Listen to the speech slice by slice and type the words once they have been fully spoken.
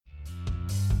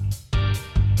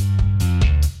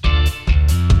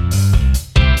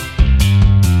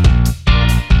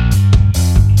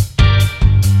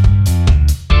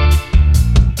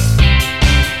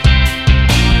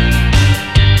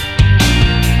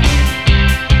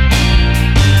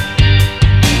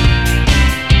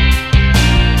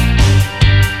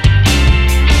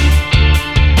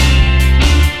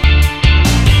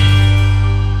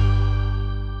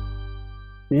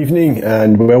Evening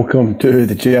and welcome to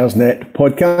the Gersnet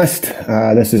podcast.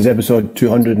 This is episode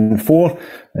 204.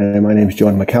 My name is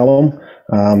John McCallum.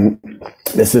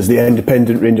 This is the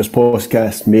independent Rangers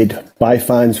podcast made by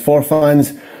fans for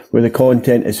fans, where the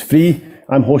content is free.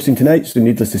 I'm hosting tonight, so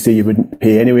needless to say, you wouldn't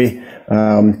pay anyway.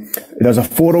 There's a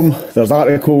forum, there's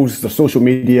articles, there's social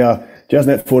media.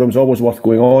 Gersnet forum's always worth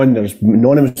going on. There's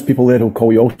anonymous people there who'll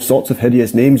call you all sorts of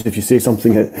hideous names if you say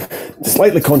something that's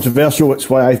slightly controversial. That's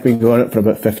why I've been doing it for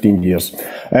about 15 years.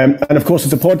 And of course,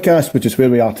 it's a podcast, which is where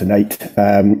we are tonight.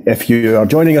 If you are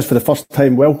joining us for the first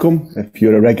time, welcome. If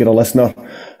you're a regular listener,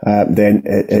 then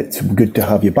it's good to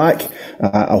have you back.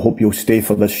 I hope you'll stay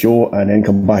for this show and then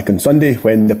come back on Sunday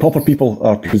when the proper people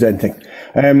are presenting.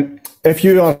 If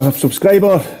you are a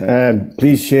subscriber,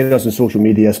 please share us on social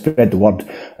media, spread the word.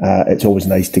 It's always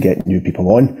nice to get new people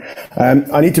on.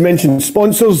 I need to mention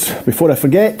sponsors before I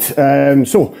forget.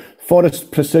 So, Forest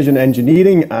Precision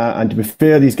Engineering, and to be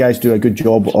fair, these guys do a good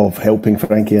job of helping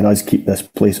Frankie and us keep this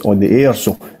place on the air.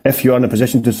 So if you are in a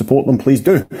position to support them, please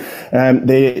do.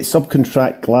 They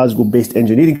subcontract Glasgow-based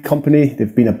engineering company.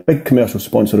 They've been a big commercial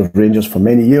sponsor of Rangers for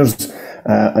many years.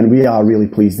 And we are really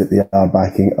pleased that they are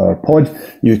backing our pod.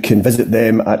 You can visit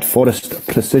them at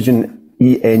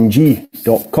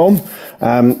forestprecisioneng.com.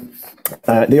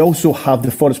 They also have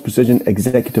the Forest Precision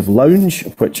Executive Lounge,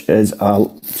 which is a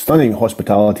stunning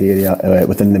hospitality area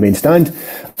within the main stand.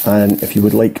 And if you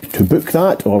would like to book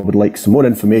that or would like some more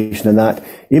information on that,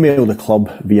 email the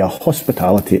club via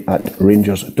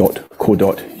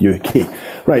hospitality@rangers.co.uk.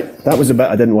 Right, that was a bit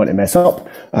I didn't want to mess up.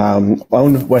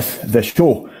 On with the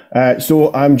show.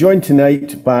 So I'm joined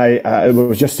tonight by, I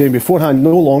was just saying beforehand,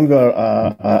 no longer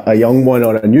a young one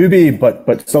or a newbie,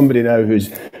 but somebody now who's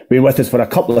been with us for a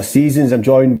couple of seasons. I'm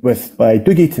joined by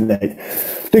Dougie tonight.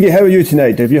 Dougie, how are you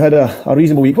tonight? Have you had a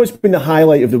reasonable week? What's been the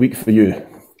highlight of the week for you?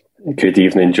 Good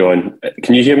evening, John.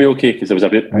 Can you hear me okay? Because there was a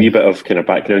wee bit of kind of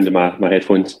background in my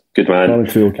headphones. Good man.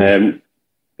 Okay.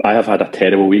 I have had a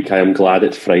terrible week. I am glad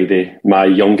it's Friday. My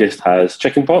youngest has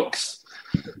chickenpox.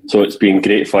 So it's been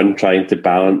great fun trying to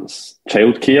balance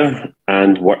childcare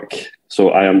and work. So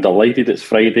I am delighted it's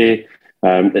Friday.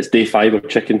 It's day 5 of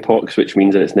chickenpox, which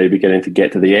means that it's now beginning to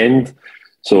get to the end.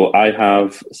 So I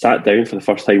have sat down for the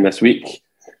first time this week.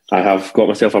 I have got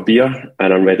myself a beer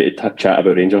and I'm ready to chat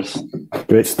about Rangers.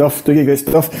 Great stuff, Dougie, great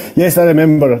stuff. Yes, I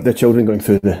remember the children going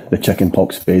through the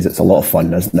chickenpox phase. It's a lot of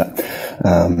fun, isn't it?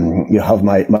 You have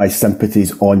my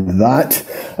sympathies on that.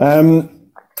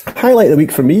 Highlight of the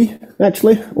week for me,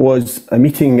 actually, was a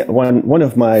meeting one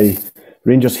of my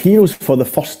Rangers heroes for the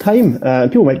first time.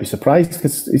 People might be surprised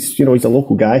because he's a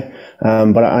local guy,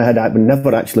 but I'd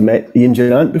never actually met Ian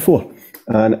Durrant before,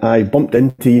 and I bumped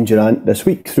into Ian Durrant this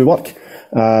week through work.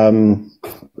 In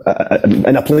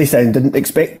a place I didn't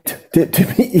expect to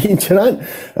meet Ian Durrant,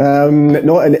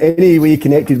 not in any way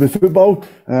connected with football,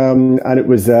 and it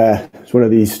was one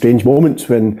of these strange moments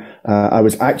when I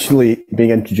was actually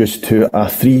being introduced to a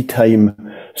 3-time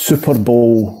Super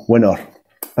Bowl winner,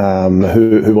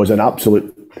 who was an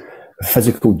absolute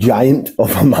physical giant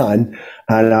of a man,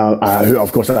 and who,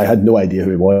 of course, I had no idea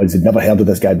who he was. I'd never heard of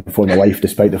this guy before in my life,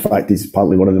 despite the fact he's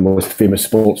apparently one of the most famous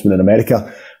sportsmen in America.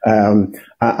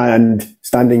 And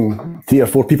standing 3 or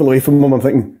 4 people away from him, I'm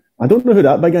thinking, I don't know who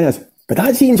that big guy is, but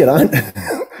that's Ian Durrant.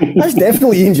 That's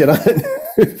definitely Ian Durrant.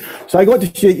 So I got to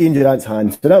shake Ian Durrant's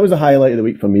hand. So that was the highlight of the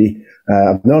week for me.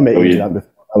 I've never met Ian Durrant before.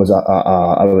 I was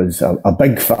a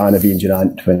big fan of Ian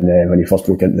Durrant when he first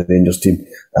broke into the Rangers team.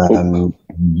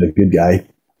 He's a good guy.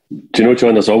 Do you know,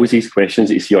 John, there's always these questions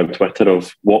that you see on Twitter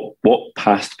of what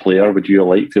past player would you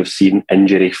like to have seen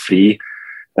injury-free?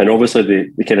 And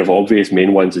obviously the kind of obvious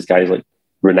main ones is guys like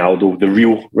Ronaldo, the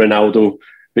real Ronaldo.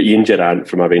 But Ian Durrant,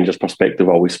 from a Rangers perspective,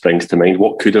 always springs to mind.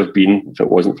 What could have been if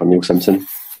it wasn't for Neil Simpson?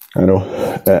 I know,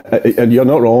 and you're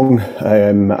not wrong.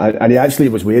 And he actually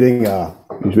was wearing a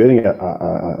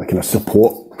kind of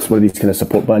support, one of these kind of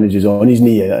support bandages on his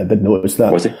knee. I did notice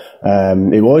that. Was he?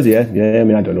 He was, yeah. I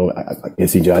mean, I don't know. I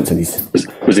guess Ian Durrant's in his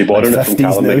was he borrowing it from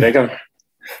Callum McGregor?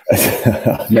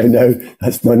 No,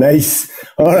 that's not nice.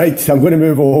 All right, I'm going to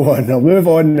move on. I'll move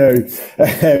on now.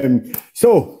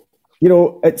 So,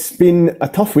 it's been a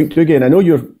tough week again. I know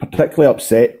you're particularly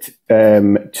upset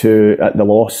at the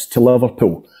loss to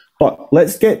Liverpool, but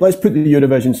let's put the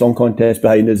Eurovision Song Contest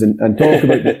behind us and talk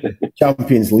about the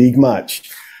Champions League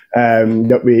match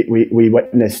that we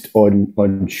witnessed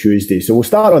on Tuesday. So we'll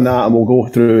start on that and we'll go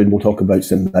through and we'll talk about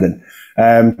St Mirren.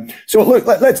 So look,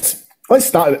 let's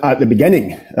start at the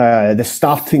beginning. The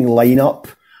starting lineup.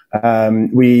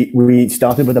 We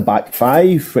started with a back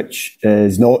 5, which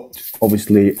is not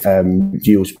obviously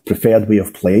Gio's preferred way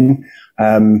of playing.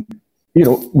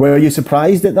 Were you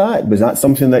surprised at that? Was that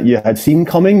something that you had seen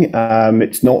coming?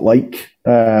 It's not like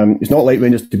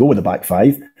Rangers to go with the back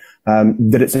five.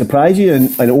 Did it surprise you?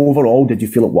 And overall, did you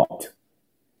feel it worked?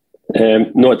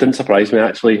 No, it didn't surprise me,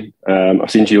 actually. I've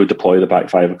seen Gio deploy the back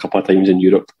five a couple of times in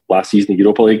Europe last season, in the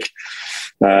Europa League.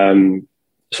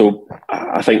 So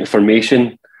I think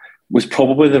formation was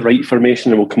probably the right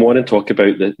formation, and we'll come on and talk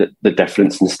about the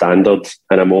difference in standards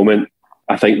in a moment.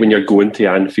 I think when you're going to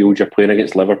Anfield, you're playing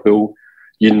against Liverpool,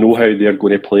 you know how they're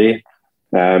going to play.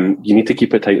 You need to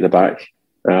keep it tight at the back.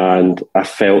 And I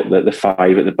felt that the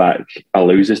five at the back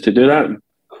allows us to do that.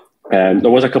 There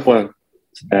was a couple of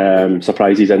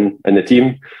surprises in the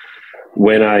team.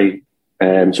 When I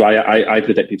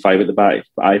predicted five at the back,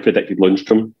 but I predicted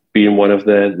Lundstram being one of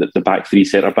the back three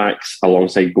centre-backs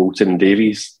alongside Bolton and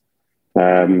Davies.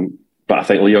 But I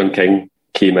think Leon King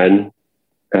came in.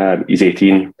 He's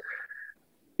 18.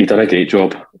 He done a great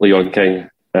job, Leon King,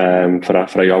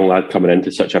 for a young lad coming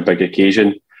into such a big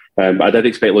occasion. But I did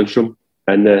expect Lundstram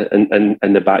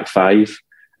in the back five.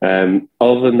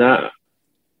 Other than that,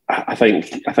 I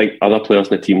think other players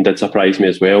in the team did surprise me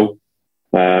as well.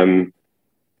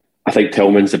 I think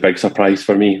Tillman's a big surprise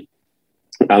for me.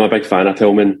 I'm a big fan of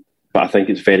Tillman, but I think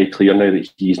it's very clear now that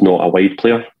he's not a wide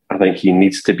player. I think he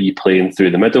needs to be playing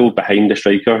through the middle, behind the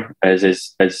striker, as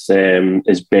his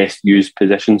best used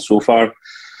position so far.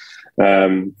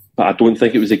 But I don't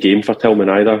think it was a game for Tillman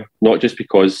either, not just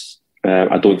because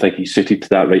I don't think he's suited to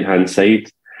that right-hand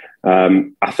side.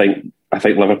 I think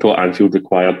Liverpool at Anfield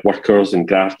required workers and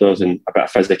grafters and a bit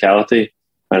of physicality,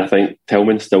 and I think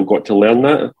Tillman's still got to learn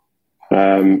that.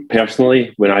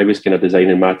 Personally, when I was kind of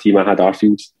designing my team, I had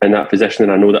Arfield in that position,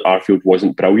 and I know that Arfield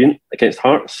wasn't brilliant against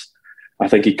Hearts. I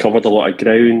think he covered a lot of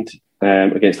ground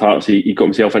against Hearts. He got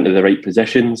himself into the right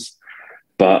positions,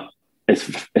 but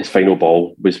his final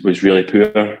ball was really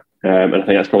poor, and I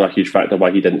think that's probably a huge factor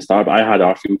why he didn't start. But I had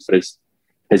Arfield for his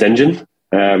engine.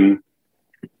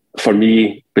 For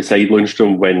me, beside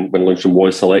Lundstram, when Lundstram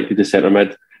was selected as centre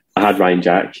mid, I had Ryan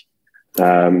Jack.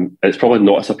 It's probably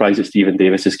not a surprise that Stephen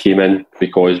Davis has came in,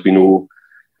 because we know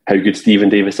how good Stephen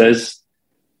Davis is,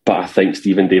 but I think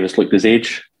Stephen Davis looked his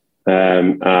age,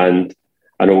 and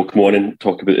I know we'll come on and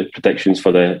talk about the predictions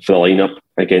for the lineup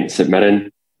against St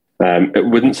Mirren. It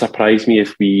wouldn't surprise me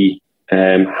if we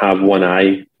have one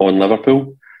eye on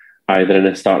Liverpool, either in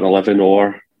the starting 11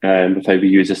 or with how we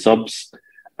use the subs.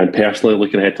 And personally,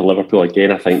 looking ahead to Liverpool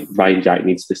again, I think Ryan Jack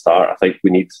needs to start. I think we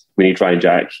need Ryan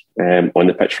Jack on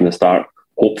the pitch from the start,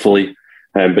 hopefully.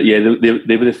 But yeah,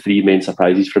 they were the three main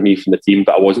surprises for me from the team,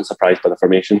 but I wasn't surprised by the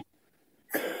formation.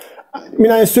 I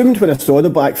mean, I assumed when I saw the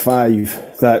back five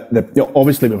that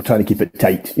obviously we were trying to keep it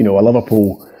tight.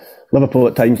 Liverpool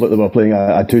at times looked like they were playing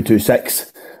a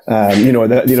 2-2-6.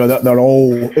 They're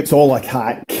all, it's all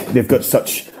attack. They've got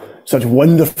such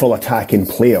wonderful attacking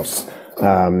players.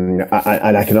 And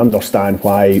I can understand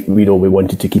why we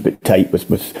wanted to keep it tight with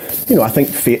I think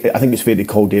it's fair to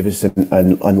call Davis and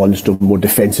Lundstram more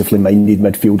defensively minded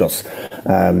midfielders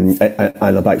and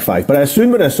the back five. But I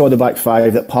assumed when I saw the back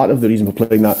five that part of the reason for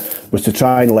playing that was to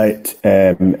try and let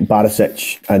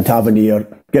Barisic and Tavernier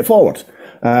get forward.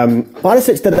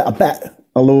 Barisic did it a bit,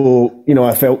 although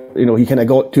I felt he kind of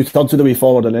got 2/3 of the way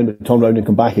forward and then would turn around and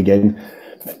come back again.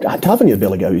 Tavernier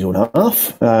barely got out his own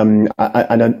half.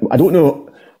 I don't know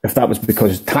if that was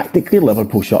because tactically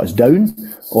Liverpool shut us down,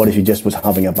 or if he just was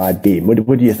having a bad game.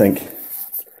 What do you think?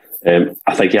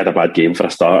 I think he had a bad game for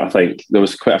a start. I think there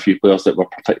was quite a few players that were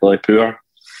particularly poor.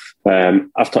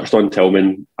 I've touched on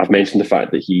Tillman. I've mentioned the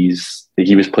fact that he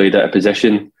was played at a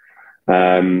position.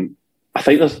 I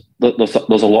think there's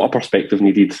a lot of perspective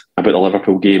needed about the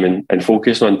Liverpool game, and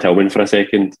focusing on Tillman for a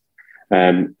second.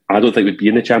 I don't think we'd be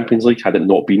in the Champions League had it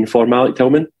not been for Malik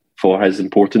Tillman, for his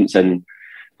importance in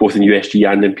both in USG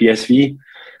and in PSV.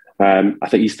 I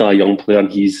think he's still a young player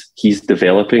and he's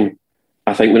developing.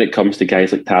 I think when it comes to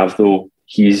guys like Tav, though,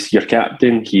 he's your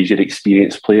captain, he's your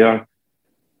experienced player.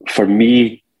 For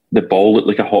me, the ball looked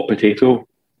like a hot potato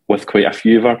with quite a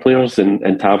few of our players,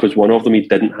 and Tav was one of them. He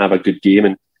didn't have a good game,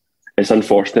 and it's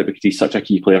unfortunate because he's such a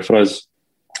key player for us.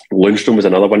 Lundstram was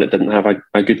another one that didn't have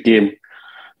a good game.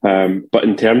 But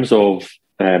in terms of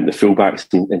the fullbacks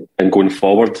and going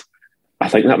forward, I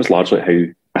think that was largely how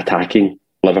attacking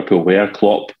Liverpool were.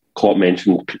 Klopp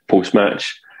mentioned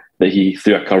post-match that he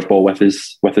threw a curveball with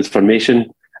his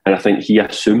formation, and I think he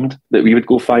assumed that we would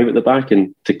go five at the back,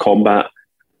 and to combat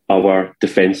our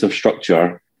defensive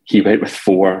structure, he went with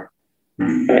four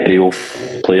aerial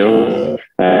players.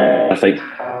 I think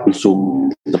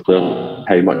so the player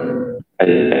how much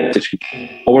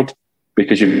forward.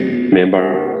 Because you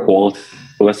remember quality,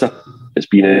 it's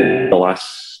been the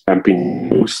last champion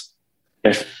most.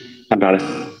 if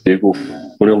embarrassed, they will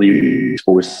really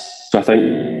exposed. So I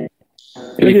think.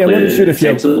 Maybe I'm not sure if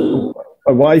your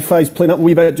Wi-Fi's playing up a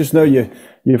wee bit just now.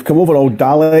 You've come over all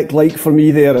Dalek-like for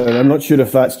me there, and I'm not sure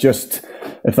if that's just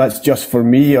for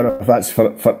me or if that's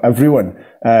for everyone.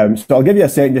 So I'll give you a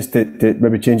second just to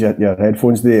maybe change your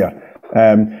headphones there.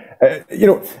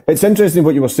 It's interesting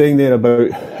what you were saying there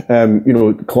about,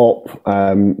 Klopp.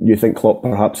 You think Klopp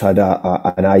perhaps had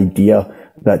an idea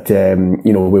that,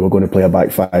 we were going to play a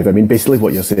back five. I mean, basically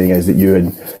what you're saying is that you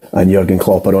and Jurgen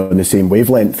Klopp are on the same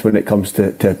wavelength when it comes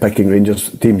to picking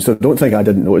Rangers teams. So don't think I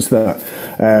didn't notice that.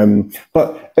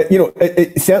 But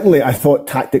certainly I thought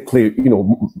tactically,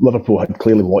 Liverpool had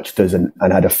clearly watched us and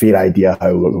had a fair idea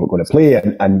how we were going to play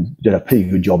and did a pretty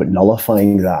good job at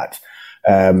nullifying that.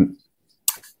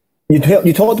 You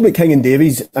talked about King and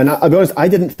Davies, and I'll be honest, I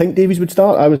didn't think Davies would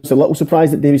start. I was a little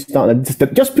surprised that Davies started,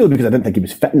 just purely because I didn't think he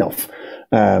was fit enough.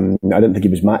 I didn't think he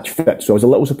was match fit, so I was a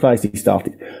little surprised he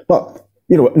started. But,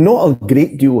 not a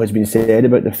great deal has been said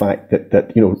about the fact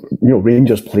that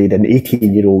Rangers played an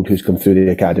 18-year-old who's come through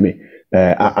the academy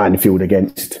at Anfield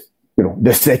against,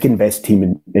 the second best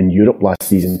team in Europe last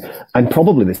season, and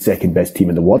probably the second best team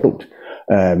in the world.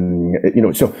 So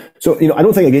I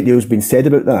don't think a great deal has been said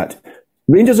about that.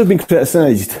 Rangers have been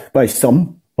criticised by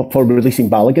some for releasing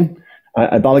Balogun.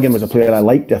 Balogun was a player I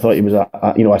liked. I thought he was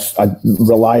a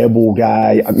reliable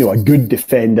guy, a good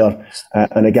defender,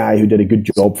 and a guy who did a good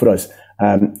job for us.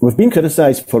 We've been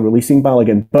criticised for releasing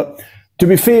Balogun, but to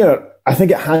be fair, I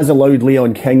think it has allowed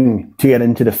Leon King to get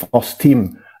into the first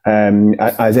team,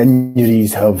 as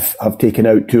injuries have taken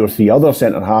out two or three other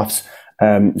centre halves.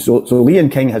 So Leon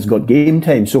King has got game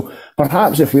time. So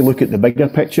perhaps if we look at the bigger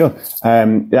picture,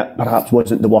 that perhaps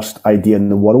wasn't the worst idea in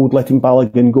the world, letting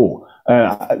Balogun go.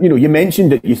 You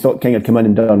mentioned that you thought King had come in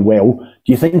and done well.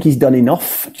 Do you think he's done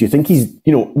enough? Do you think he's,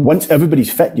 once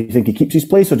everybody's fit, do you think he keeps his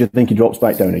place, or do you think he drops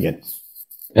back down again?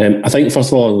 I think, first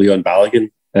of all, on Leon Balogun,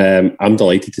 I'm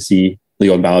delighted to see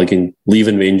Leon Balogun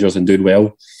leaving Rangers and doing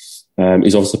well.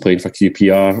 He's obviously playing for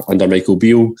QPR under Michael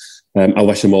Beale. I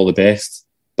wish him all the best.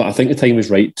 But I think the time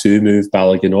was right to move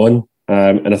Balogun on.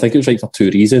 And I think it was right for two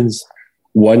reasons.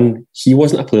 One, he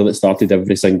wasn't a player that started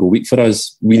every single week for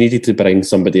us. We needed to bring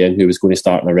somebody in who was going to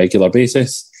start on a regular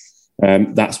basis.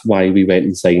 That's why we went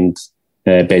and signed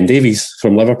Ben Davies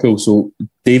from Liverpool. So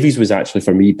Davies was actually,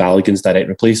 for me, Balogun's direct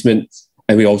replacement.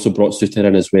 And we also brought Suter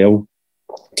in as well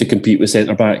to compete with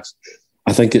centre-backs.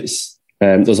 I think it's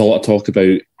there's a lot of talk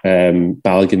about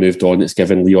Balogun moved on. It's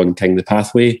given Leon King the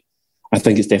pathway. I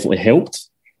think it's definitely helped.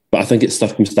 But I think it's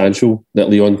circumstantial that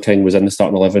Leon King was in the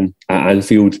starting 11 at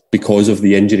Anfield because of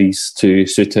the injuries to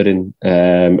Suter and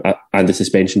the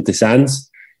suspension to Sands,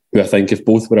 who I think if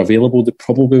both were available, they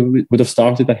probably would have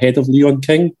started ahead of Leon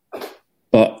King.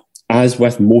 But as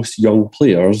with most young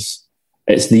players,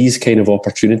 it's these kind of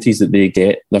opportunities that they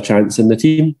get their chance in the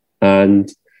team. And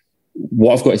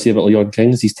what I've got to say about Leon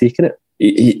King is he's taken it.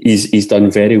 He's done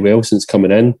very well since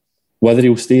coming in. Whether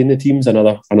he'll stay in the team's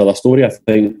another story. I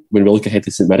think when we look ahead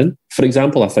to St Mirren, for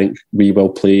example, I think we will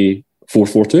play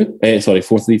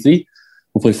 4-3-3.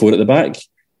 We'll play four at the back.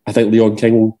 I think Leon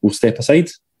King will step aside.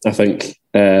 I think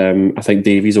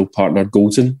Davies will partner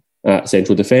Goldson at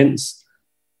central defence.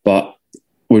 But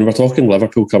when we're talking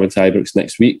Liverpool coming to Ibrox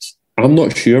next week, I'm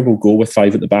not sure we'll go with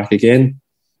five at the back again.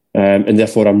 And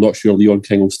therefore, I'm not sure Leon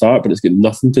King will start, but it's got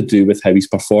nothing to do with how he's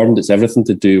performed. It's everything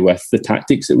to do with the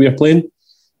tactics that we are playing.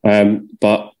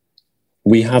 But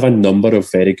we have a number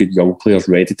of very good young players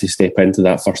ready to step into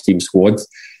that first team squad.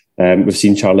 We've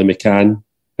seen Charlie McCann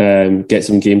get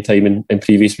some game time in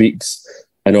previous weeks,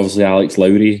 and obviously Alex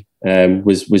Lowry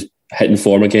was hitting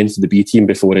form again for the B team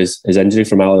before his injury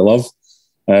from Ali Love.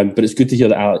 But it's good to hear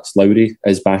that Alex Lowry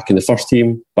is back in the first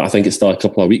team, but I think it's still a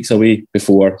couple of weeks away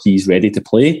before he's ready to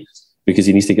play because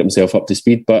he needs to get himself up to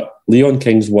speed. But Leon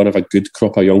King's one of a good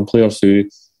crop of young players who,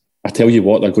 I tell you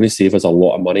what, they're going to save us a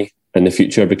lot of money in the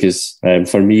future because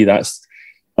for me, that's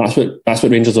what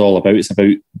Rangers are all about. It's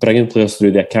about bringing players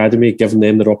through the academy, giving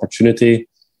them their opportunity.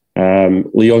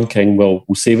 Leon King will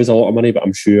save us a lot of money, but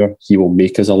I'm sure he will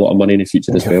make us a lot of money in the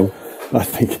future as well. I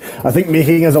think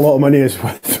making us a lot of money is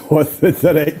what the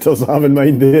directors have in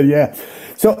mind there, yeah.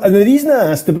 So, and the reason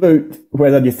I asked about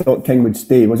whether you thought King would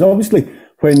stay was obviously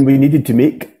when we needed to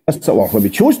make when we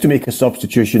chose to make a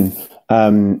substitution,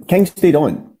 King stayed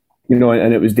on.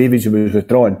 and it was Davies who was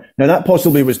withdrawn. Now, that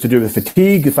possibly was to do with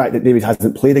fatigue, the fact that Davies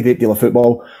hasn't played a great deal of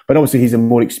football, but obviously he's the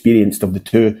more experienced of the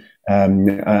two.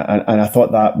 And I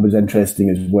thought that was interesting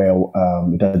as well.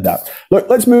 We did that. Look,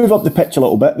 let's move up the pitch a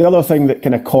little bit. The other thing that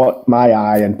kind of caught my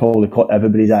eye and probably caught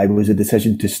everybody's eye was the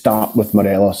decision to start with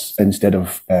Morelos instead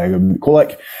of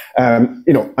Kolek.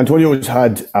 Antonio's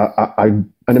had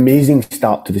an amazing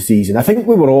start to the season. I think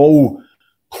we were all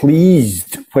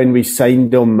pleased when we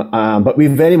signed him, but we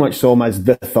very much saw him as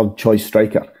the third choice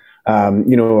striker.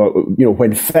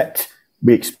 When fit,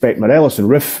 we expect Morelos and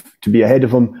Roofe to be ahead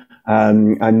of him.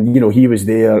 He was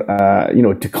there,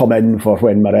 to come in for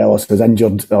when Morelos was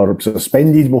injured or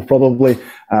suspended, most probably.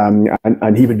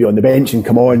 And he would be on the bench and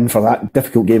come on for that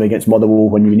difficult game against Motherwell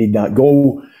when you need that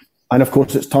goal. And of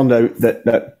course, it's turned out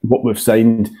that what we've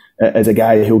signed is a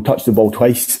guy who'll touch the ball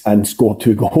twice and score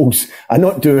 2 goals and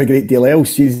not do a great deal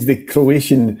else. He's the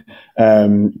Croatian, I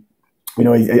don't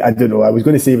know, I was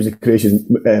going to say he was a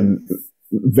Croatian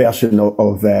version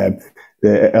of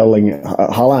the Erling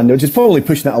Haaland, which is probably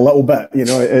pushing it a little bit. It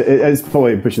is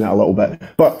probably pushing it a little bit.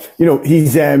 But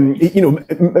he's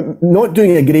not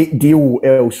doing a great deal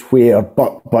elsewhere,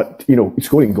 but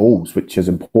scoring goals, which is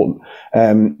important.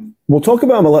 We'll talk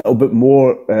about him a little bit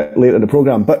more later in the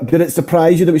programme. But did it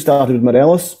surprise you that we started with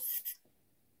Morelos?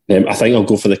 I think I'll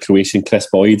go for the Croatian Chris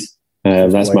Boyd.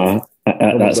 That's my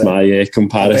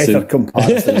comparison. A better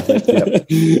comparison, I think,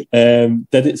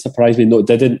 did it surprise me? No, it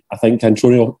didn't. I think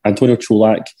Antonio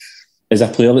Colak is a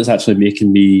player that's actually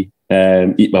making me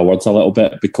eat my words a little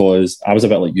bit, because I was a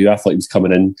bit like you. I thought he was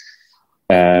coming in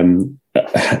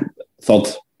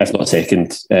third, if not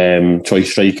second, choice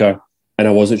striker. And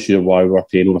I wasn't sure why we were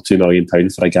paying over £2 million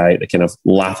for a guy at the kind of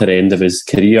latter end of his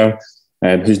career,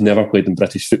 who's never played in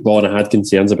British football, and I had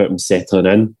concerns about him settling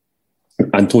in.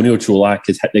 Antonio Colak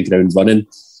has hit the ground running,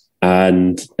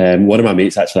 and one of my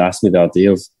mates actually asked me the other day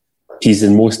if he's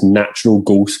the most natural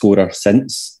goal scorer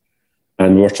since,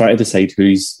 and we were trying to decide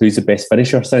who's the best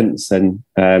finisher since, and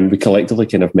we collectively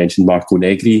kind of mentioned Marco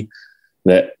Negri,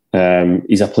 that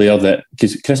he's a player that,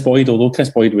 because Chris Boyd, although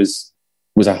Chris Boyd was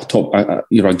a top, a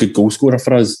good goal scorer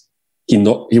for us, he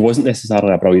wasn't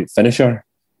necessarily a brilliant finisher.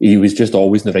 He was just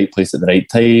always in the right place at the right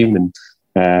time, and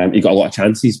he got a lot of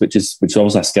chances, which is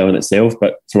always a skill in itself.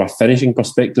 But from a finishing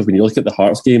perspective, when you look at the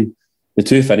Hearts game, the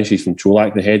 2 finishes from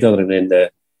Colak, the header and then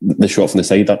the shot from the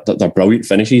side, they're brilliant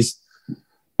finishes.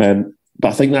 But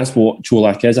I think that's what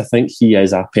Colak is. I think he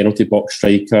is a penalty box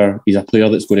striker. He's a player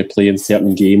that's going to play in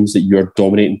certain games that you're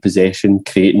dominating possession,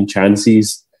 creating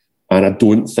chances. And I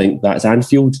don't think that's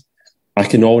Anfield. I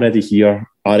can already hear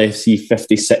RFC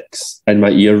 56 in my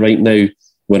ear right now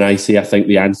when I say I think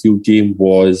the Anfield game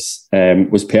was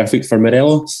perfect for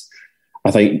Morelos.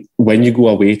 I think when you go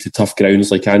away to tough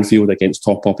grounds like Anfield against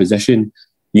top opposition,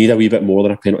 you need a wee bit more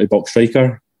than a penalty box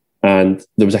striker. And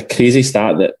there was a crazy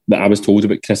stat that I was told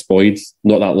about Chris Boyd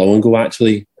not that long ago,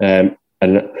 actually. And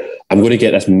I'm going to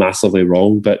get this massively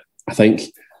wrong, but I think...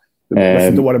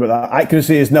 Listen, don't worry about that.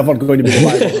 Accuracy is never going to be the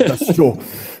Bible of this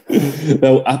show.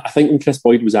 Well, I think when Chris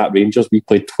Boyd was at Rangers, we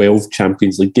played 12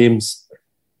 Champions League games.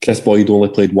 Chris Boyd only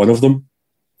played 1 of them.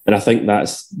 And I think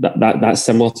that's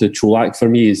similar to Colak for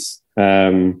me. He's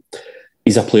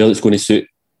a player that's going to suit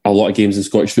a lot of games in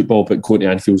Scottish football, but going to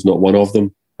Anfield's not one of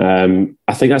them.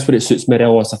 I think that's what it suits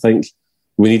Morelos. I think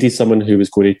we needed someone who was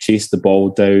going to chase the ball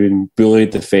down, bully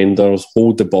defenders,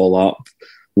 hold the ball up,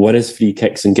 win his free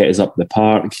kicks and get us up the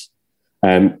park.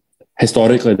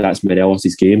 Historically, that's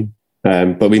Morelos' game.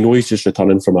 But we know he's just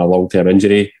returning from a long-term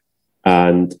injury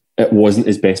and it wasn't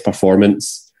his best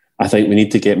performance. I think we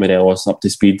need to get Morelos up to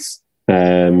speed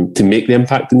to make the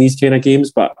impact in these kind of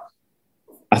games, but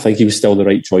I think he was still the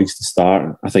right choice to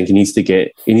start. I think he needs to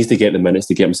get the minutes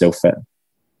to get himself fit.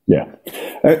 Yeah.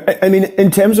 I mean,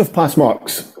 in terms of pass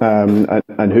marks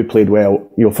and who played well,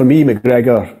 for me,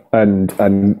 McGregor and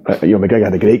McGregor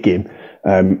had a great game.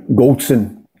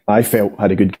 Goldson, I felt,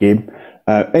 had a good game.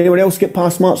 Anyone else get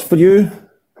pass marks for you?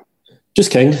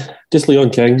 Just Leon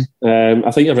King.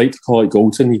 I think you're right to call it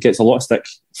Goldson. He gets a lot of stick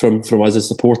from us as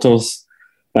supporters.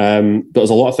 There's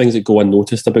a lot of things that go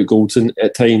unnoticed about Goldson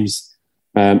at times.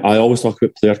 I always talk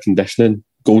about player conditioning.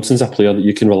 Goldson's a player that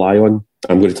you can rely on.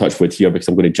 I'm going to touch wood here because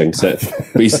I'm going to jinx it.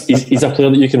 But he's a player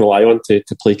that you can rely on to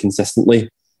play consistently.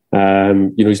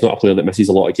 He's not a player that misses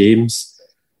a lot of games.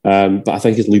 But I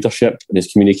think his leadership and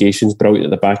his communication's brilliant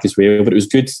at the back as well. But it was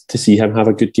good to see him have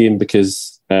a good game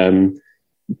because,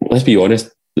 let's be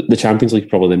honest, the Champions League is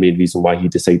probably the main reason why he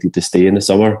decided to stay in the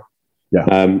summer. Yeah.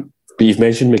 But you've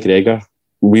mentioned McGregor.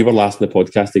 We were last in the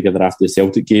podcast together after the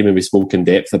Celtic game and we spoke in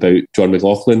depth about John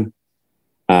McLaughlin.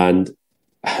 And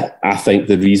I think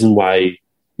the reason why,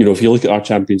 if you look at our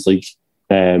Champions League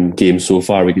games so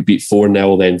far, we could beat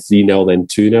 4-0, then 3-0, then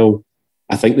 2-0.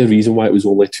 I think the reason why it was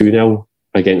only 2-0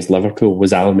 against Liverpool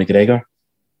was Alan McGregor.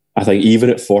 I think even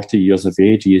at 40 years of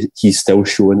age, he's still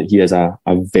showing that he is a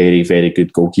very, very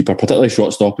good goalkeeper, particularly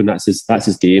shot stopping. That's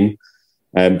his game.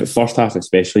 But first half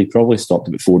especially, probably stopped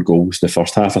about 4 goals in the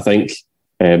first half. I think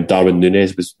Darwin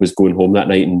Núñez was going home that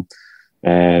night and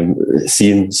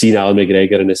seeing Alan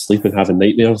McGregor in his sleep and having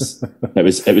nightmares. It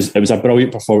was a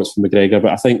brilliant performance from McGregor.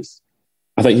 But I think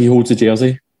he holds the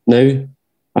jersey now.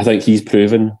 I think he's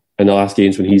proven in the last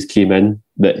games when he's came in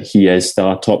that he is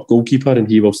still a top goalkeeper and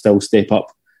he will still step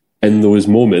up in those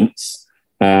moments.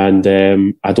 And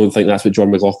I don't think that's what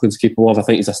John McLaughlin's capable of. I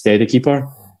think he's a steady keeper,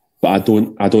 but I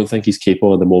don't think he's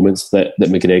capable of the moments that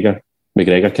McGregor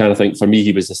can. I think for me,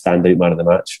 he was the standout man of the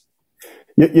match.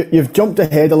 You've jumped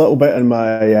ahead a little bit in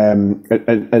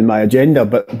my agenda,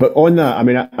 but on that, I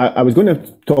mean, I was going to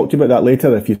talk to you about that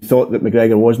later. If you thought that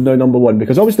McGregor was now number one,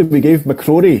 because obviously we gave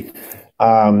McCrory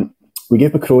a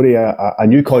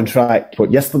new contract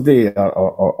yesterday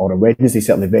or a Wednesday,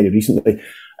 certainly very recently,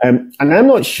 and I'm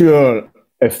not sure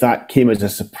if that came as a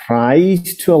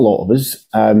surprise to a lot of us.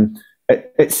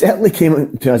 It certainly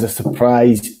came as a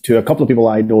surprise to a couple of people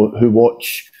I know who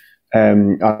watch.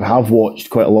 I have watched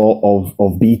quite a lot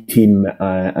of B team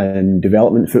and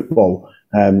development football.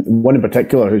 One in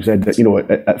particular who said that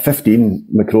at 15,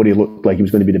 McCrory looked like he was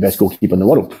going to be the best goalkeeper in the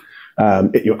world.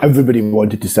 Everybody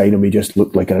wanted to sign him. He just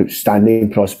looked like an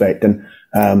outstanding prospect. And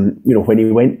when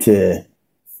he went to,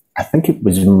 I think it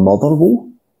was Motherwell,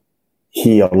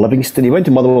 or Livingston. He went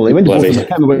to Motherwell. He went to both of them. I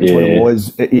can't remember which one it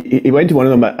was. He went to one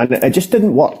of them, and it just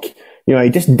didn't work. He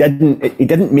just didn't. He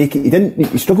didn't make it.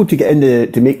 He struggled to get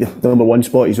to make the number one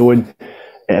spot his own.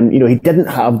 He didn't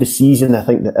have the season I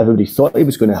think that everybody thought he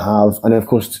was going to have. And of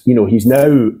course, he's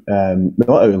now not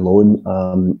out on loan.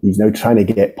 He's now trying to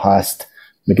get past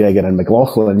McGregor and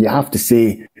McLaughlin. You have to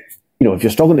say, if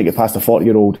you're struggling to get past a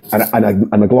 40-year-old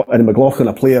and McLaughlin,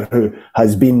 a player who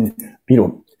has been,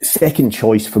 second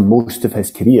choice for most of his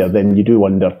career, then you do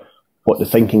wonder what the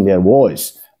thinking there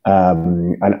was.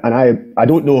 And I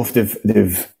don't know if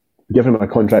they've given him a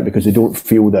contract because they don't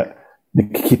feel that the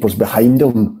keepers behind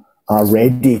him are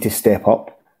ready to step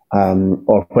up,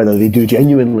 or whether they do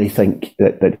genuinely think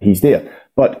that he's there.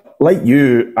 But like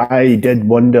you, I did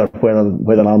wonder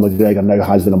whether Alan McGregor now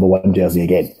has the number one jersey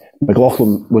again.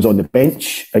 McLaughlin was on the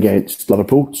bench against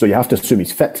Liverpool, so you have to assume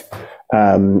he's fit.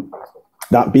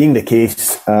 That being the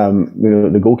case,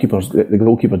 the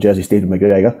goalkeeper jersey stayed with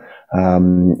McGregor.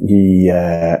 He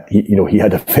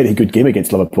had a very good game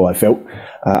against Liverpool, I felt.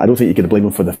 I don't think you could blame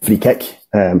him for the free kick,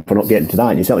 for not getting to that,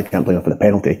 and you certainly can't blame him for the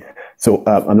penalty. So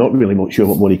I'm not really sure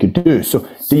what more he could do. So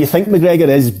do you think McGregor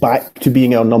is back to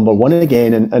being our number one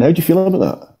again, and how do you feel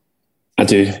about that? I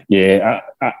do, yeah.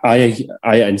 I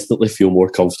instantly feel more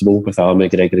comfortable with Alan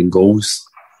McGregor in goals.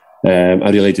 I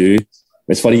really do.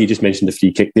 It's funny you just mentioned the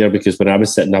free kick there, because when I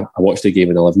was sitting up, I watched the game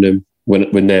in the living room.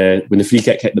 When the free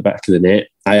kick hit the back of the net,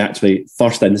 I actually,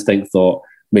 first instinct, thought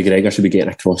McGregor should be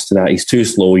getting across to that. He's too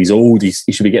slow, he's old, he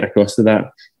should be getting across to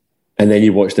that. And then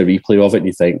you watch the replay of it and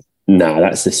you think, nah,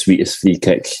 that's the sweetest free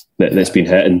kick that's been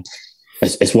hit. And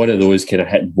it's one of those kind of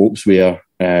hitting hopes where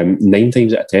 9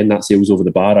 times out of 10 that sails over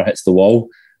the bar or hits the wall.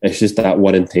 It's just that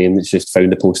 1 in 10 that's just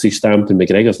found the postage stamp, and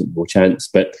McGregor's got no chance.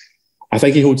 But I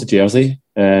think he holds a jersey.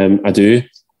 I do.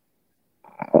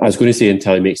 I was going to say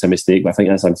until he makes a mistake, but I think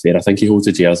that's unfair. I think he holds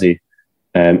a jersey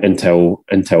until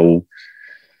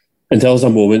there's a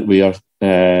moment where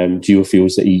Gio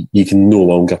feels that he can no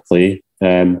longer play.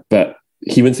 But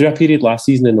he went through a period last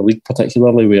season in the league,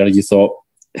 particularly, where you thought,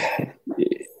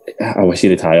 I wish he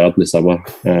retired in the summer.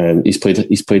 He's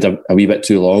played a wee bit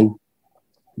too long,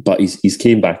 but he's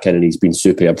came back in and he's been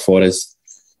superb for us.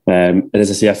 And as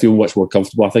I say, I feel much more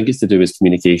comfortable. I think it's to do with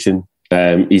communication.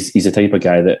 He's the type of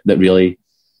guy that really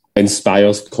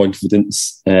inspires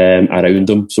confidence around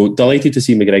him. So delighted to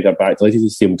see McGregor back, delighted to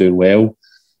see him doing well.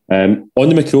 On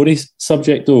the McCrory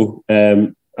subject though,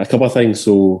 a couple of things.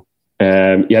 So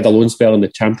he had a loan spell in the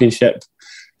Championship.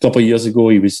 A couple of years ago,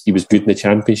 he was good in the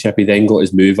Championship. He then got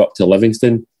his move up to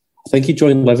Livingston. I think he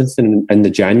joined Livingston in the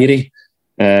January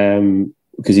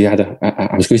because he had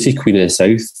I was going to say Queen of the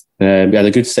South. He had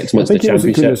a good 6 months in the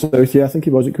Championship. I think he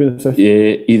was at Queen of the South.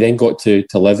 Yeah, he then got to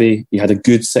Livy. He had a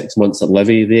good 6 months at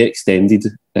Livy. They extended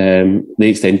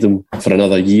him for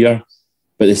another year,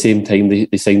 but at the same time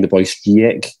they signed the boy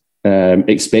Strijek,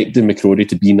 expecting McCrory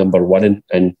to be number one,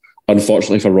 and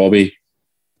unfortunately for Robbie,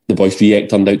 the boy Strijek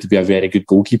turned out to be a very good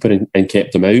goalkeeper and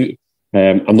kept him out.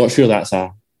 I'm not sure that's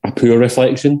a poor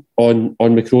reflection on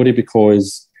McCrory,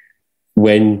 because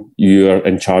when you're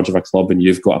in charge of a club and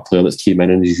you've got a player that's came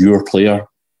in and is your player,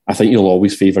 I think you'll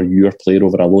always favour your player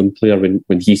over a loan player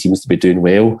when he seems to be doing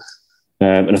well.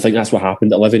 And I think that's what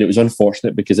happened at Living. It was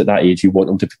unfortunate because at that age you want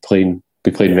him to be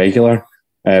playing regular.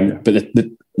 But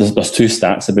there's two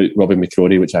stats about Robbie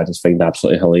McCrorie which I just find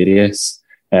absolutely hilarious.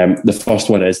 The first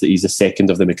one is that he's the second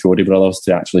of the McCrorie brothers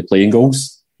to actually play in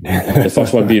goals. The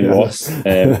first one being Ross,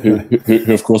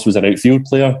 who of course was an outfield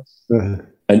player.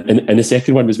 And the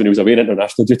second one was when he was away on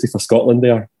international duty for Scotland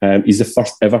there. He's the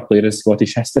first ever player in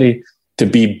Scottish history to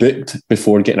be booked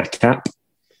before getting a cap.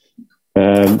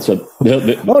 There's a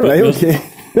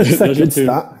good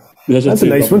stat. That's a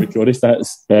nice one. McCrorie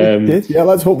stats.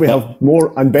 Let's hope we have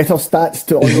more and better stats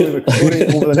to honour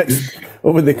McCrorie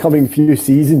over the coming few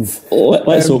seasons.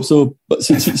 Let's hope so. But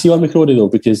see on McCrorie though,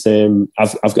 because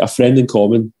I've got a friend in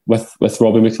common with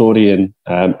Robbie McCrorie, and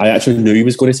I actually knew he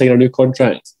was going to sign a new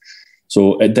contract.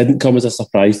 So it didn't come as a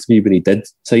surprise to me when he did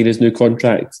sign his new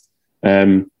contract.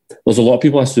 There's a lot of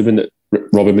people assuming that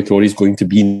Robbie McCrorie is going to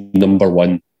be number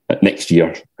one next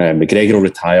year. McGregor will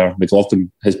retire.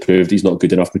 McLaughlin has proved he's not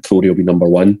good enough. McCrorie will be number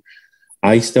one.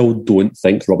 I still don't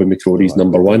think Robbie McCrorie is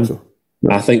number one.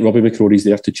 I think Robbie McCrorie is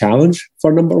there to challenge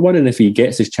for number one, and if he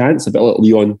gets his chance, a bit like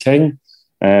Leon King,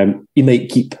 he might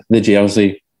keep the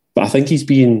jersey. But I think he's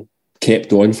being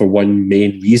kept on for one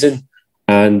main reason,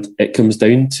 and it comes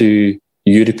down to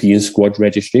European squad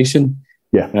registration.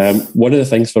 One of the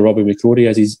things for Robbie McCrorie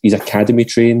is he's academy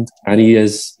trained, and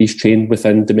he's trained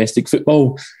within domestic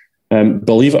football.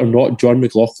 Believe it or not, John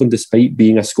McLaughlin, despite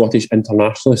being a Scottish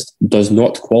internationalist, does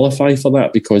not qualify for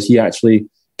that because he actually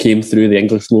came through the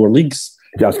English lower leagues.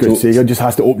 I was going to say, he just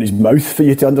has to open his mouth for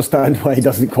you to understand why he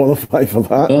doesn't qualify for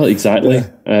that. Well, exactly.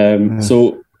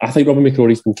 So I think Robbie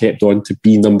McCrorie's been kept on to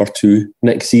be number two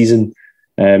next season.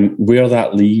 Where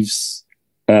that leaves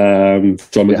John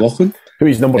McLaughlin. Who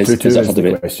is number two is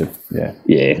the question.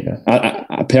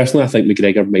 I personally, I think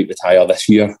McGregor might retire this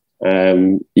year.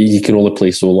 He can only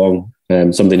play so long.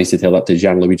 Somebody needs to tell that to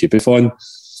Gianluigi Buffon.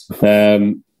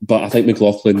 But I think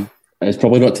McLaughlin is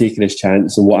probably not taking his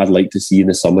chance. And what I'd like to see in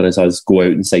the summer is us go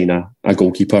out and sign a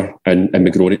goalkeeper and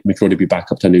McCrorie be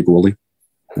back up to a new goalie.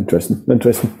 Interesting.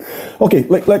 Okay,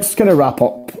 let's kind of wrap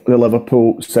up the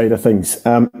Liverpool side of things.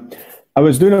 I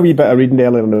was doing a wee bit of reading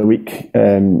earlier in the week,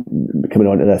 coming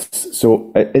on to this.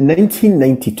 So in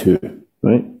 1992,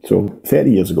 right, so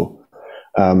 30 years ago,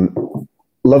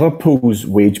 Liverpool's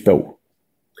wage bill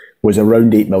was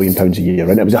around £8 million a year,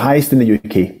 and it was the highest in the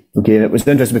UK. Okay, and it was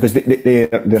interesting because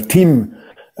their team,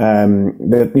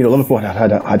 Liverpool had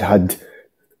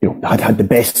the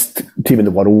best team in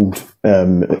the world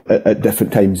at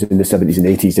different times in the 70s and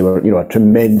 80s. They were, a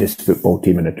tremendous football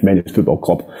team and a tremendous football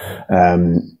club.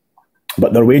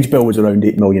 But their wage bill was around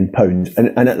 £8 million.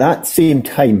 And at that same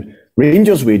time,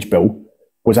 Rangers' wage bill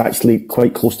was actually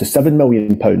quite close to £7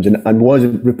 million and was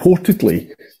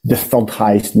reportedly the third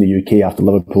highest in the UK after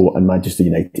Liverpool and Manchester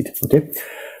United. Okay,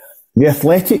 The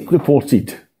Athletic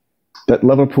reported that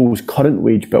Liverpool's current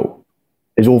wage bill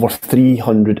is over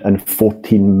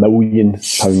 £314 million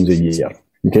a year.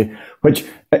 Okay, which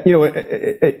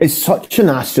is such an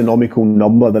astronomical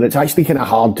number that it's actually kind of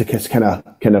hard to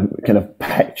kind of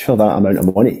picture that amount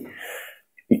of money.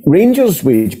 Rangers'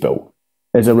 wage bill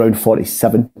is around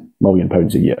 £47 million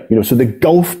a year. So the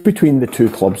gulf between the two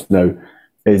clubs now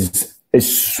is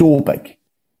so big.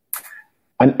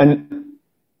 And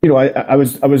I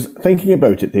was thinking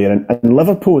about it there, and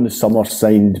Liverpool in the summer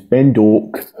signed Ben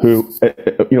Doak, who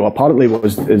apparently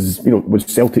was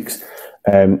Celtic's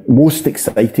most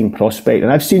exciting prospect.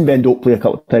 And I've seen Ben Doak play a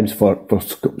couple of times for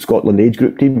Scotland age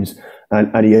group teams,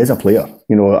 and he is a player.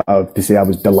 I have to say I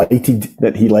was delighted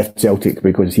that he left Celtic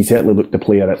because he certainly looked a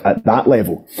player at that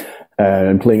level,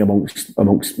 and playing amongst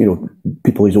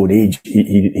people his own age.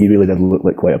 He really did look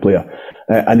like quite a player.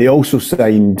 And they also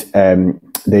signed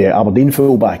the Aberdeen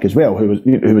fullback as well, who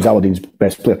was Aberdeen's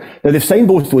best player. Now they've signed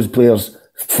both those players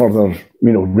for their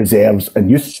reserves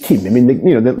and youth team. I mean,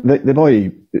 the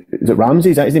boy, is it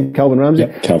Ramsey? Is that his name? Calvin Ramsey?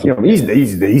 Yeah, Calvin. He's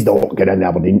not getting in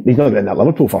Aberdeen. He's not getting in that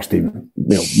Liverpool first team.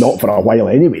 Not for a while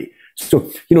anyway.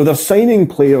 So they're signing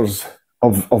players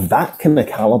of that kind of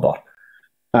calibre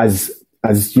as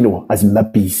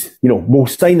mibbies. We'll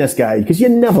sign this guy because you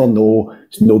never know.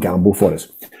 It's no gamble for us.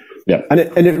 Yeah, and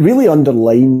it really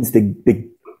underlines the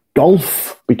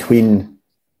gulf between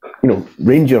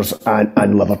Rangers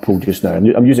and Liverpool just now.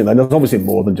 I'm using that. There's obviously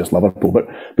more than just Liverpool, but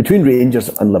between Rangers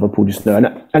and Liverpool just now,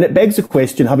 and it begs the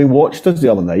question: having watched us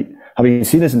the other night, having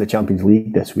seen us in the Champions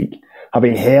League this week,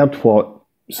 having heard what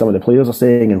some of the players are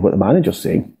saying and what the manager's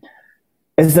saying,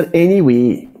 is there any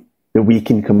way that we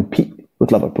can compete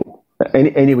with Liverpool?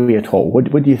 Any way at all?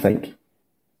 What do you think?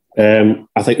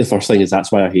 I think the first thing is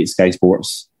that's why I hate Sky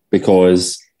Sports,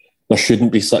 because there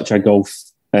shouldn't be such a gulf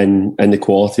in the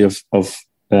quality of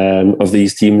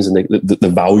these teams and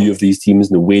the value of these teams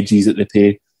and the wages that they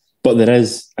pay. But there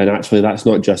is, and actually that's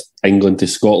not just England to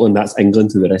Scotland, that's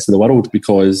England to the rest of the world,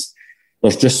 because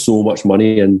there's just so much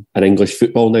money in English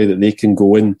football now that they can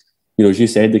go and, as you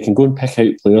said, they can go and pick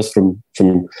out players from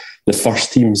the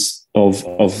first teams of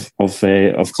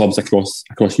clubs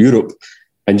across Europe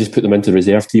and just put them into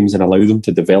reserve teams and allow them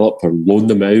to develop or loan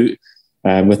them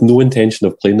out with no intention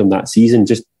of playing them that season,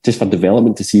 just for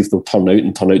development to see if they'll turn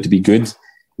out to be good.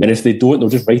 And if they don't, they'll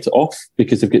just write it off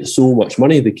because they've got so much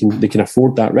money they can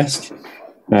afford that risk.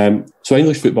 So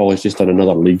English football is just on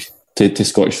another league to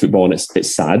Scottish football, and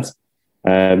it's sad.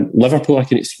 Liverpool I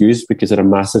can excuse because they're a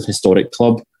massive historic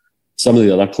club. Some of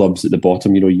the other clubs at the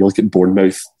bottom, you look at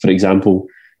Bournemouth, for example,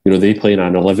 they play in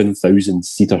an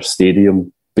 11,000-seater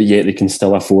stadium, but yet they can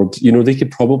still afford, they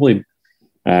could probably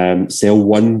sell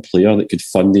one player that could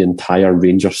fund the entire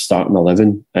Rangers starting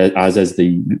 11, as is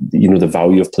the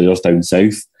value of players down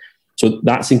south. So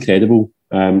that's incredible.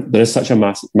 There is such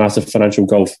a massive financial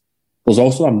gulf. There's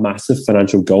also a massive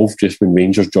financial gulf just when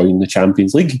Rangers joined the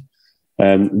Champions League.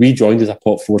 We joined as a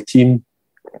pot 4 team.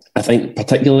 I think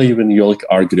particularly when you look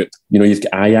at our group, you've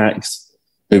got Ajax,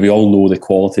 who we all know the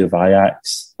quality of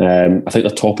Ajax. I think they're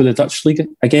top of the Dutch league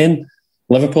again.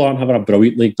 Liverpool aren't having a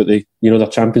brilliant league, but they're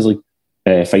Champions League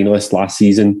finalists last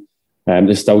season.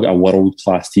 They've still got a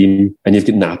world-class team, and you've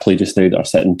got Napoli just now that are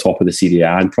sitting top of the Serie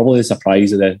A and probably the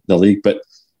surprise of the league,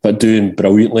 but doing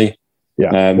brilliantly.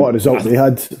 Yeah, what a result they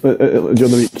had during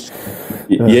the week.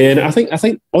 Yeah, and I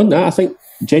think on that, I think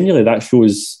genuinely that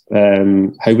shows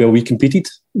how well we competed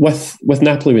with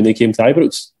Napoli when they came to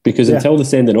Ibrox, because until the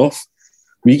sending off,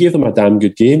 we gave them a damn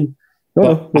good game. We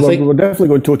were definitely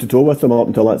going toe-to-toe with them up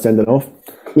until that sending off.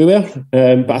 We were,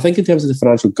 but I think in terms of the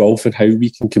financial golf and how we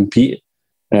can compete,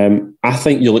 I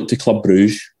think you look to Club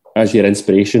Brugge as your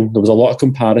inspiration. There was a lot of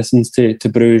comparisons to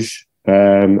Bruges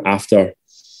after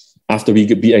we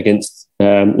got beat against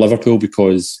Liverpool,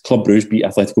 because Club Brugge beat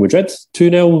Atletico Madrid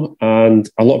 2-0, and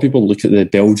a lot of people look at the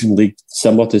Belgian league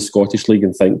similar to the Scottish league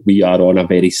and think we are on a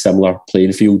very similar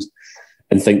playing field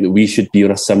and think that we should be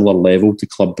on a similar level to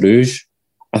Club Brugge.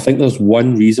 I think there's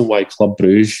one reason why Club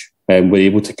Brugge were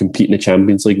able to compete in the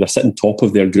Champions League. They're sitting top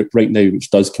of their group right now, which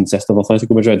does consist of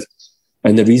Atletico Madrid.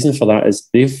 And the reason for that is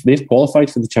they've qualified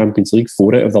for the Champions League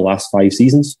 4 out of the last 5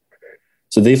 seasons.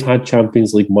 So they've had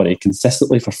Champions League money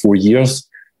consistently for 4 years.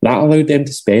 That allowed them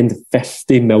to spend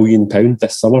 £50 million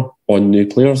this summer on new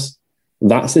players.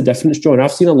 That's the difference, John.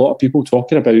 I've seen a lot of people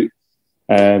talking about,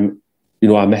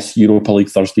 I miss Europa League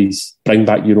Thursdays, bring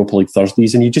back Europa League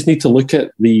Thursdays. And you just need to look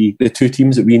at the 2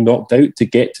 teams that we knocked out to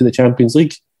get to the Champions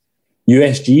League.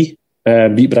 USG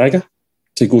beat Braga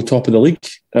to go top of the league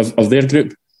of their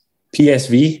group.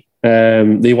 PSV,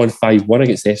 they won 5-1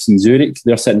 against FC Zurich.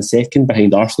 They're sitting second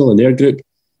behind Arsenal in their group,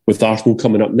 with Arsenal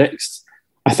coming up next.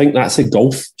 I think that's a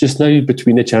gulf just now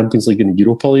between the Champions League and the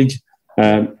Europa League.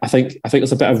 I think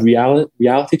there's a bit of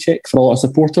reality check for a lot of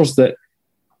supporters that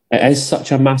it is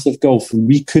such a massive gulf.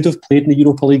 We could have played in the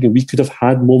Europa League and we could have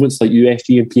had moments like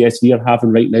USG and PSV are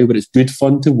having right now, but it's good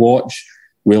fun to watch.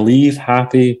 We leave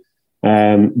happy.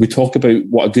 We talk about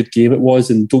what a good game it was,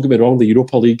 and don't get me wrong, the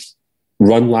Europa League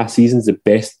run last season is the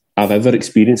best I've ever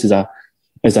experienced as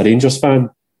a Rangers fan.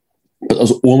 But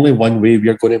there's only one way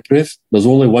we're going to improve. There's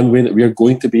only one way that we're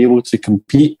going to be able to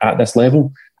compete at this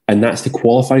level, and that's to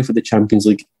qualify for the Champions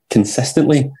League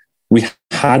consistently. We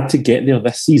had to get there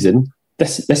this season.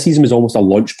 This season was almost a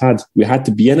launch pad. We had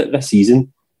to be in it this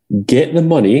season, get the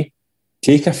money,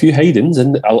 take a few hidings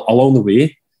along the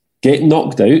way, get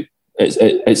knocked out.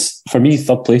 It's for me,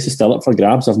 third place is still up for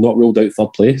grabs. I've not ruled out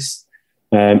third place.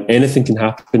 Anything can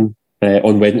happen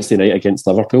on Wednesday night against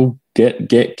Liverpool. Get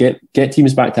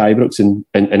teams back to Ibrox and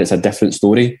it's a different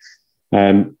story.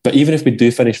 But even if we do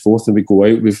finish fourth and we go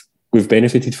out, we've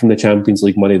benefited from the Champions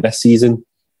League money this season.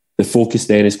 The focus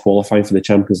then is qualifying for the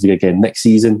Champions League again next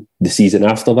season, the season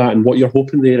after that. And what you're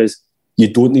hoping there is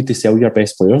you don't need to sell your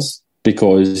best players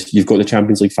because you've got the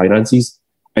Champions League finances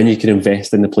and you can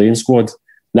invest in the playing squad.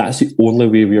 That's the only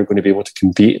way we are going to be able to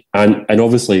compete. And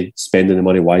obviously spending the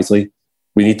money wisely.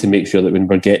 We need to make sure that when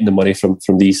we're getting the money from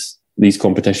these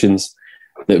competitions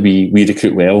that we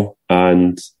recruit well,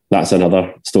 and that's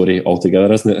another story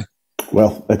altogether, isn't it?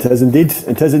 Well, it is indeed.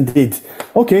 It is indeed.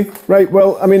 Okay, right.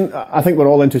 Well, I mean, I think we're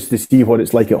all interested to see what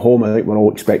it's like at home. I think we're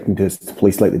all expecting to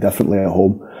play slightly differently at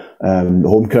home. The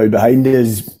home crowd behind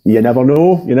us, you never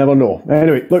know. You never know.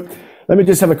 Anyway, look, let me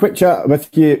just have a quick chat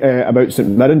with you about St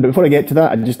Mirren. But before I get to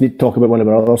that, I just need to talk about one of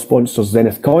our other sponsors,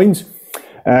 Zenith Coins.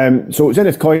 So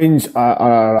Zenith Coins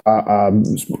are a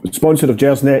sponsor of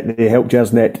Gersnet. They help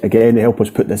Gersnet again. They help us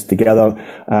put this together,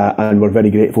 and we're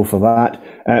very grateful for that.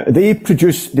 They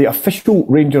produce the official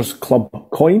Rangers Club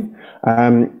coin.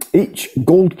 Each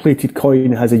gold-plated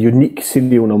coin has a unique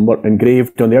serial number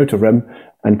engraved on the outer rim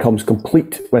and comes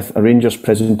complete with a Rangers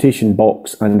presentation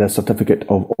box and a certificate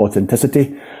of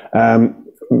authenticity.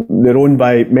 They're owned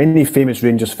by many famous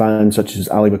Rangers fans such as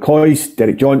Ali McCoist,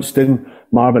 Derek Johnston,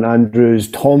 Marvin Andrews,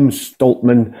 Tom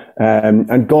Stoltman,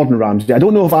 and Gordon Ramsay. I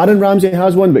don't know if Aaron Ramsey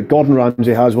has one, but Gordon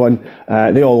Ramsay has one.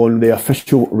 They all own the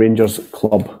official Rangers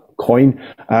Club coin.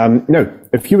 Now,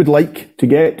 if you would like to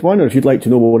get one, or if you'd like to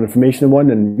know more information on one,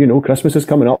 and you know Christmas is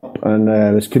coming up, and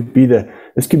this could be the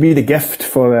gift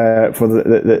for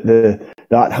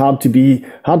that hard to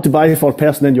buy for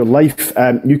person in your life.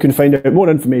 You can find out more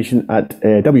information at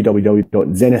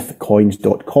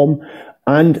www.zenithcoins.com,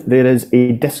 and there is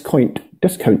a discount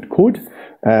code,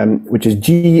 which is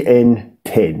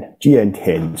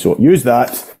GN10. So use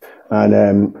that,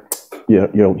 and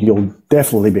you'll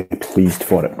definitely be pleased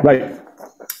for it. Right,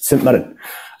 St Mirren.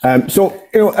 So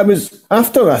it was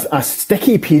after a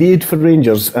sticky period for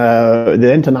Rangers.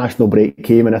 The international break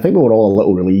came, and I think we were all a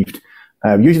little relieved.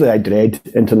 Usually I dread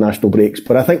international breaks,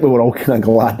 but I think we were all kind of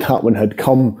glad that one had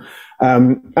come.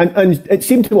 And it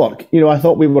seemed to work. I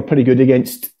thought we were pretty good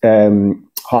against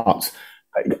Hearts.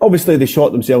 Obviously, they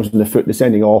shot themselves in the foot. The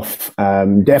sending off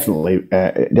definitely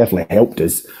helped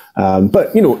us.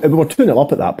 But we were 2-0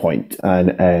 up at that point and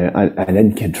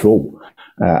in control.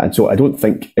 And so I don't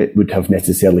think it would have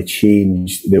necessarily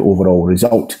changed the overall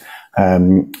result.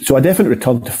 So a definite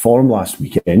return to form last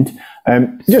weekend.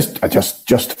 Just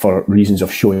for reasons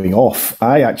of showing off,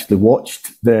 I actually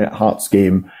watched the Hearts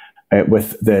game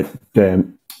with the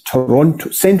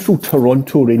Central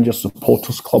Toronto Rangers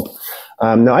Supporters Club.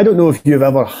 Now, I don't know if you've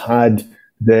ever had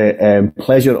the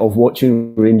pleasure of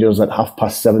watching Rangers at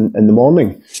 7:30 in the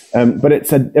morning, but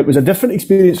it was a different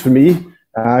experience for me.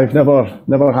 I've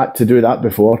never had to do that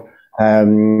before.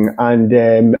 And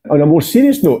on a more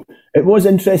serious note, it was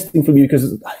interesting for me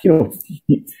because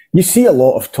you see a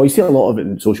lot of it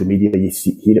in social media. You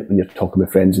hear it when you're talking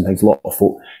with friends and things. A lot of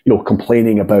folk,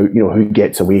 complaining about who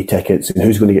gets away tickets and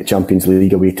who's going to get Champions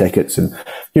League away tickets, and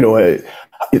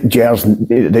Gers, what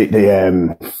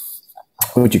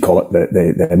would you call it?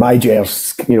 The my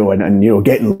Gers, and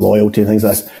getting loyalty and things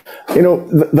like this.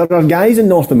 There are guys in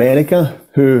North America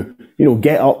who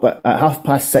get up at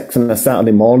 6:30 on a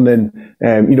Saturday morning,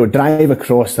 drive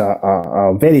across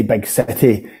a very big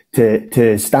city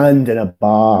to stand in a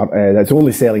bar that's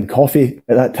only selling coffee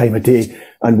at that time of day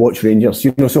and watch Rangers.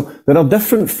 So there are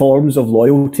different forms of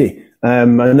loyalty.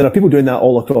 And there are people doing that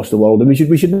all across the world, and we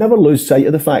should never lose sight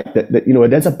of the fact that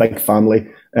it is a big family.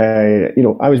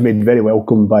 I was made very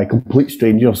welcome by complete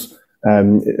strangers,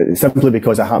 simply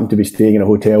because I happened to be staying in a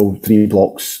hotel 3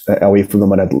 blocks away from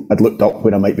them, and I'd looked up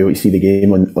when I might be able to see the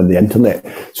game on the internet.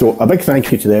 So a big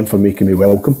thank you to them for making me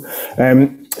welcome.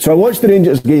 So I watched the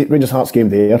Rangers Hearts game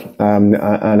there, and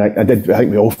I think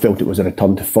we all felt it was a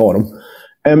return to form.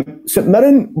 St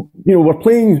Mirren, we're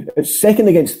playing second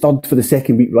against third for the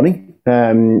second week running.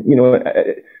 Being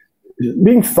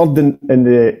third in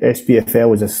the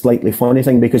SPFL is a slightly funny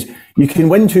thing because you can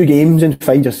win 2 games and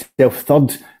find yourself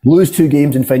third, lose 2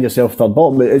 games and find yourself third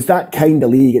bottom. It's that kind of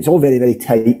league. It's all very, very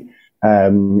tight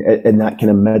in that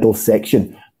kind of middle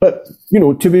section. But,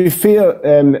 to be fair,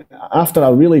 after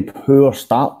a really poor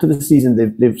start to the season,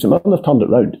 St Mirren have turned it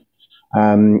round.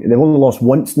 They've only lost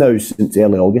once now since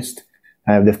early August.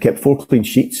 They've kept 4 clean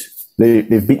sheets.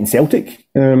 They've beaten Celtic,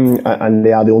 and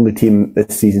they are the only team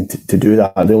this season to do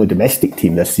that. The only domestic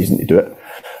team this season to do it.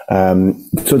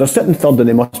 So they're sitting third, and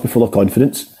they must be full of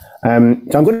confidence. So I'm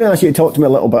going to ask you to talk to me a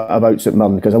little bit about St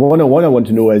Mirren, because what I want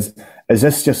to know is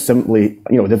this just simply,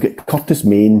 they've got Curtis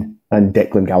Main and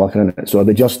Declan Gallagher in it. So are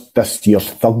they just this year's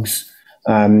thugs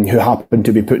who happen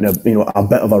to be putting a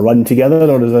bit of a run together,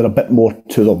 or is there a bit more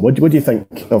to them? What do you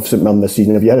think of St Mirren this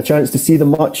season? Have you had a chance to see them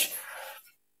much?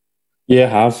 Yeah, I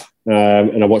have.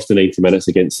 And I watched the 90 minutes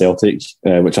against Celtic,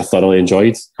 which I thoroughly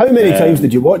enjoyed. How many times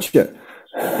did you watch it?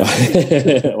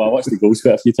 Well, I watched the goals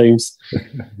quite a few times.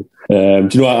 Do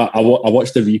you know what? I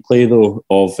watched the replay though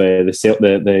of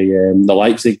the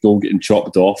Leipzig goal getting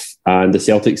chopped off and the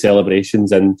Celtic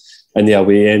celebrations in the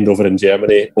away end over in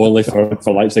Germany, only for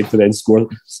Leipzig to then score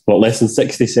less than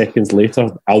 60 seconds later.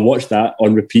 I'll watch that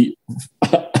on repeat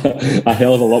a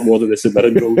hell of a lot more than the St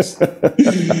Mirren goals.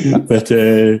 But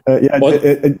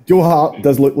Joe Hart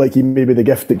does look like he may be the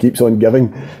gift that keeps on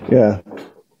giving. Yeah.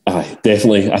 Aye,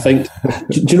 definitely. I think.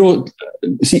 Do you know?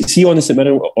 See on the St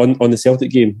Mirren on the Celtic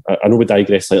game. I know we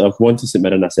digress slightly. I'll go on to St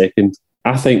Mirren in a second.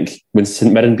 I think when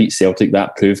St Mirren beat Celtic,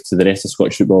 that proved to the rest of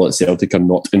Scottish football that Celtic are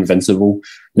not invincible.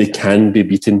 They can be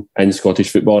beaten in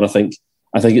Scottish football, and I think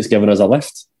it's given us a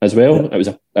lift as well. It was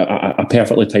a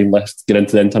perfectly timed lift get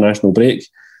into the international break,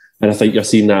 and I think you're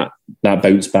seeing that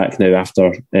bounce back now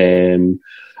after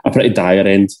a pretty dire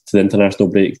end to the international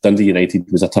break. Dundee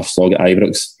United was a tough slog at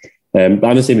Ibrox, but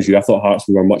I'm the same as you. I thought Hearts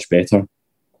were much better.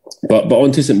 But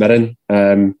on to St Mirren.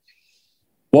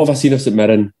 What have I seen of St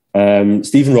Mirren?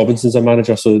 Stephen Robinson's a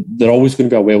manager, so they're always going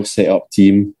to be a well set up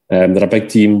team. They're a big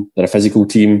team, they're a physical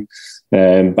team,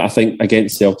 but I think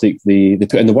against Celtic they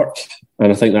put in the work,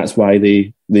 and I think that's why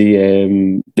they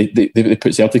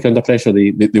put Celtic under pressure.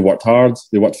 They worked hard,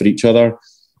 they worked for each other,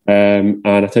 and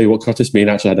I tell you what, Curtis Main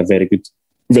actually had a very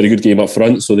good game up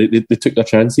front, so they took their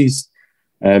chances.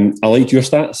 I liked your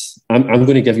stats. I'm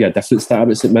going to give you a different stat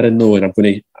about St Mirren though, and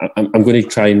I'm going to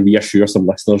try and reassure some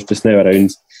listeners just now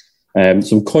around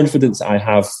some confidence I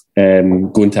have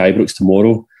going to Ibrox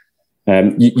tomorrow.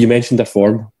 You mentioned their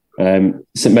form.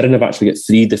 St Mirren have actually got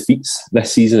 3 defeats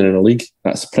this season in the league.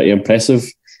 That's pretty impressive.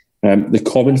 The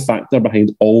common factor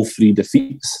behind all 3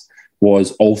 defeats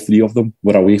was all 3 of them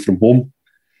were away from home.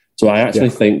 So I actually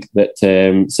think that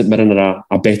St Mirren are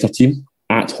a better team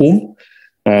at home.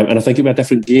 And I think it would be a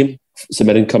different game, St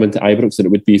Mirren coming to Ibrox, than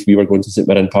it would be if we were going to St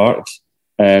Mirren Park.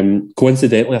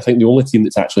 Coincidentally, I think the only team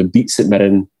that's actually beat St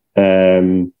Mirren...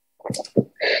 what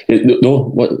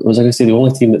was I going to say? The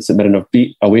only team that St Mirren have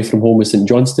beat away from home was St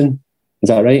Johnstone. Is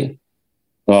that right?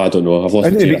 Oh, I don't know. I've lost. I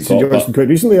think they beat St Johnstone quite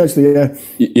recently, actually.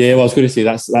 Yeah. Well, I was going to say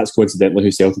that's coincidentally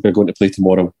who Celtic are going to play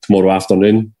tomorrow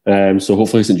afternoon. So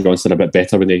hopefully St Johnstone are a bit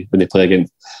better when they play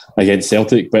against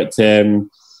Celtic. But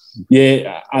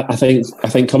I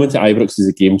think coming to Ibrox is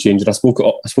a game changer. I spoke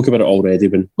about it already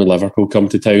when Liverpool come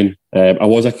to town. I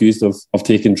was accused of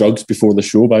taking drugs before the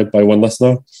show by one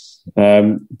listener.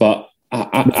 But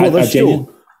before this show?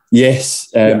 Yes,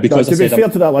 because to be fair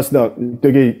to that listener,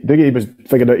 Dougie was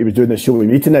figuring out he was doing this show with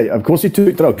me tonight. Of course he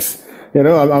took drugs. You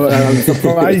know, I'm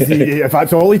surprised if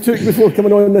that's all he took before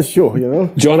coming on this show, you know.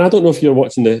 John, I don't know if you're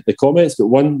watching the comments, but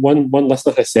one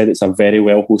listener has said it's a very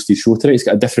well hosted show tonight. He's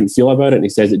got a different feel about it, and he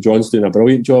says that John's doing a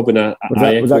brilliant job. And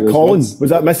was that Colin? Was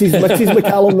that Mrs.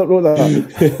 McCallum that wrote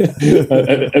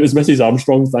that? It was Mrs.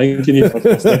 Armstrong thanking you for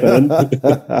stepping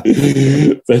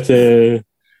in. But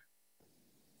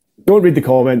don't read the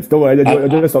comments. Don't worry, I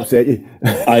don't just upset you.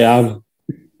 I am.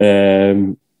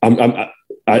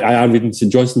 I am reading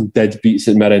St Johnstone did beat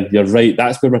St Mirren. You're right.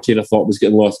 That's where my train of thought was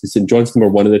getting lost, because St Johnstone were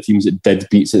one of the teams that did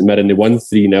beat St Mirren. They won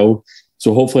 3-0.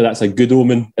 So hopefully that's a good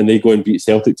omen, and they go and beat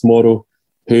Celtic tomorrow.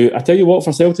 Who, I tell you what,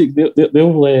 for Celtic,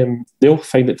 they'll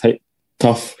find it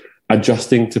tough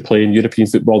adjusting to playing European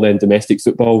football then domestic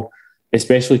football,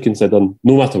 especially considering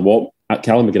no matter what,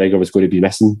 Callum McGregor was going to be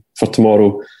missing for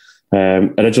tomorrow.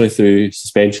 Originally through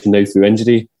suspension, now through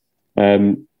injury.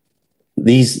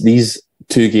 These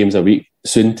 2 games a week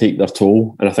soon take their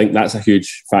toll, and I think that's a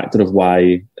huge factor of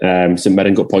why St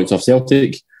Mirren got points off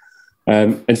Celtic.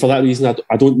 And for that reason,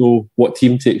 I don't know what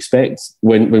team to expect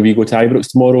when we go to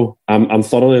Ibrox tomorrow. I'm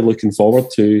thoroughly looking forward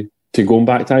to going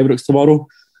back to Ibrox tomorrow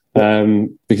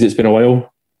because it's been a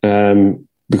while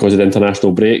because of the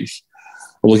international break.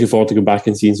 I'm looking forward to going back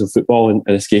and seeing some football and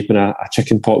escaping a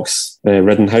chickenpox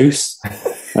ridden house.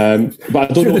 But I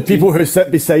don't know the people who sit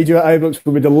beside you at Ibrox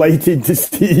will be delighted to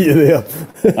see you there.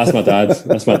 That's my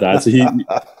dad. So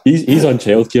he's on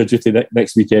childcare duty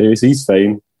next week anyway, so he's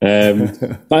fine.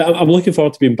 But I'm looking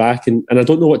forward to being back, and I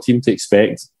don't know what team to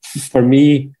expect. For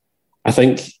me, I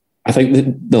think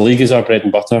the league is our bread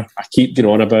and butter. I keep going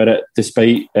on about it,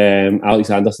 despite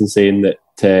Alex Anderson saying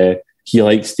that he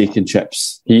likes steak and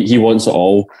chips. He wants it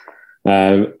all.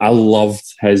 I loved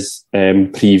his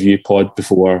preview pod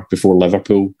before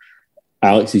Liverpool.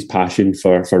 Alex's passion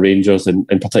for Rangers and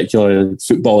particularly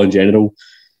football in general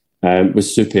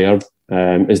was superb.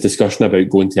 His discussion about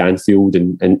going to Anfield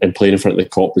and playing in front of the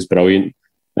Kop was brilliant.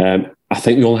 I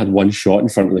think we only had one shot in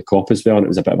front of the Kop as well, and it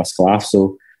was a bit of a sclaff.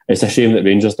 So it's a shame that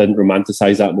Rangers didn't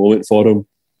romanticise that moment for him.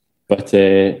 But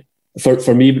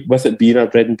for me, with it being our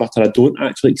bread and butter, I don't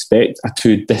actually expect a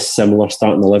too dissimilar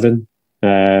starting 11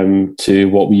 to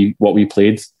what we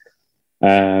played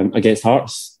against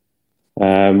Hearts.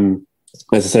 As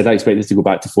I said, I expect us to go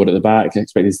back to 4 at the back. I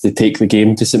expect us to take the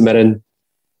game to St Mirren.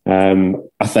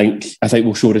 I think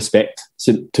we'll show respect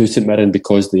to St Mirren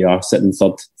because they are sitting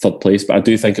third place. But I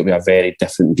do think it'll be a very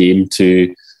different game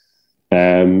to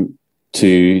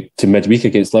midweek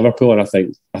against Liverpool. And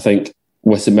I think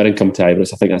with St Mirren come to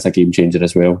Ibrox, I think that's a game changer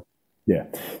as well. Yeah.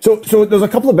 So there's a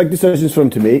couple of big decisions for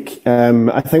him to make.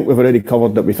 I think we've already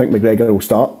covered that we think McGregor will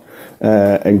start.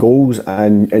 in goals,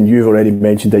 and you've already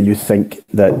mentioned that you think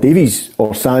that Davies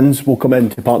or Sands will come in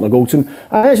to partner Goldson.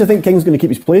 I actually think King's going to keep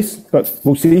his place, but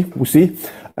we'll see.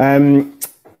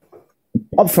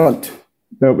 Up front,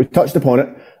 now, we touched upon it,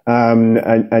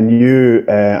 and you,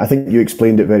 I think you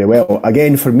explained it very well.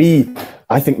 Again, for me,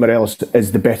 I think Morelos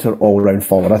is the better all-round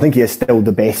forward. I think he is still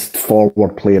the best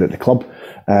forward player at the club.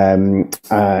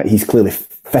 He's clearly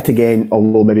fit again,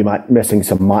 although maybe missing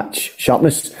some match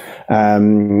sharpness.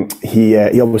 He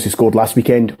obviously scored last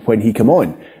weekend when he came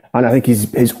on, and I think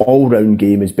his all-round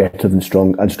game is better than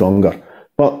stronger.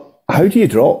 But how do you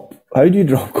drop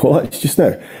Kovac just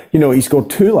now? He scored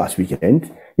 2 last weekend.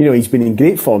 He's been in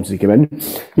great form since he came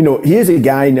in. He is a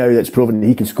guy now that's proven that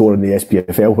he can score in the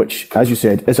SPFL, which, as you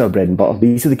said, is our bread and butter.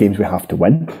 These are the games we have to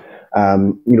win.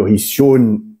 He's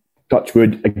shown,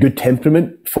 touchwood, a good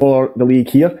temperament for the league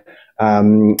here.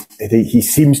 He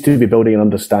seems to be building an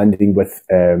understanding with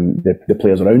the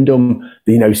players around him.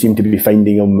 They now seem to be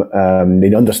finding him.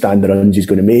 They understand the runs he's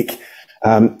going to make.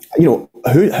 How do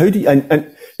you...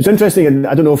 And it's interesting, and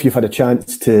I don't know if you've had a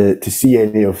chance to see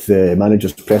any of the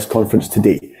manager's press conference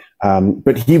today,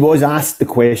 but he was asked the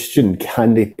question,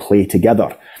 can they play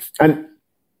together? And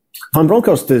Van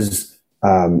Bronckhorst is...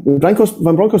 Van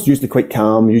Bronckhorst is usually quite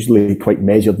calm, usually quite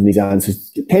measured in his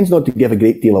answers. He tends not to give a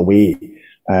great deal away.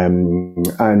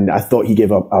 And I thought he gave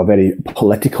a very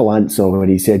political answer when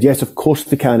he said, yes, of course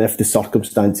they can if the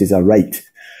circumstances are right.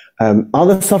 Are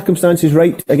the circumstances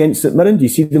right against St Mirren? Do you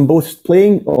see them both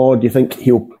playing, or do you think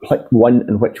he'll pick one,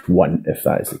 and which one, if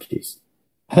that is the case?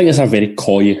 I think it's a very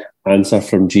coy answer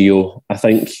from Gio. I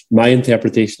think my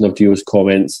interpretation of Gio's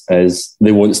comments is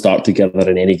they won't start together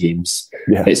in any games.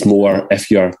 Yeah. It's more if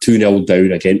you're 2-0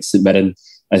 down against St Mirren,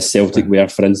 as Celtic were,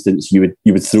 for instance, you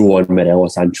would throw on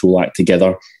Morelos and Čolak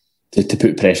together to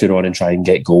put pressure on and try and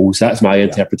get goals. That's my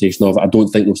interpretation of it. I don't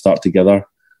think they'll start together.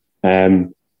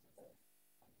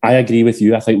 I agree with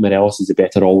you. I think Morelos is a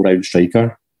better all-round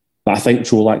striker. But I think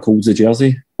Čolak holds the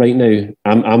jersey right now.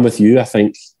 I'm with you. I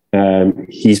think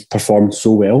he's performed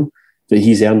so well that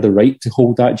he's earned the right to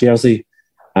hold that jersey.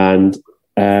 And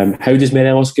how does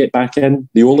Morelos get back in?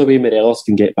 The only way Morelos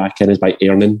can get back in is by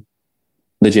earning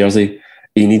the jersey.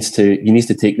 He needs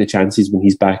to take the chances when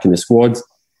he's back in the squad.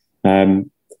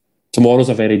 Tomorrow's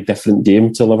a very different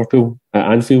game to Liverpool at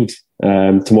Anfield.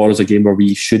 Tomorrow's a game where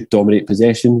we should dominate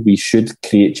possession, we should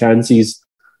create chances,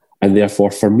 and therefore,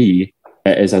 for me,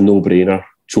 it is a no-brainer.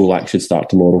 Čolak should start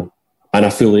tomorrow, and I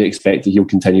fully expect that he'll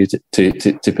continue to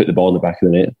put the ball in the back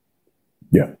of the net.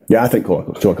 Yeah, I think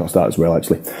Čolak will start as well,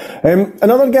 actually.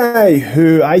 Another guy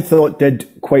who I thought did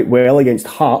quite well against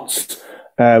Hearts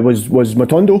was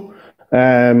Matondo.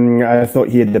 I thought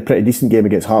he had a pretty decent game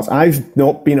against Hearts. I've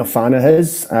not been a fan of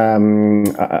his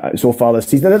so far this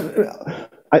season.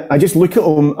 I just look at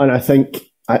him and I think,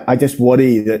 I just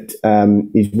worry that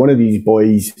he's one of these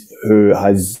boys who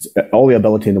has all the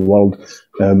ability in the world,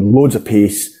 loads of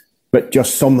pace, but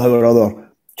just somehow or other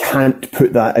can't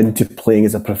put that into playing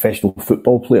as a professional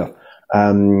football player.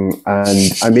 And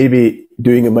I may be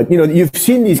doing him, you've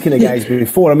seen these kind of guys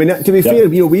before. I mean, to be fair,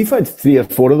 we've had 3 or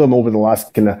 4 of them over the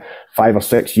last kind of 5 or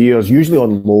 6 years, usually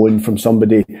on loan from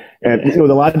somebody.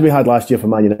 The lad we had last year for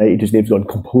Man United, whose name's gone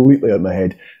completely out of my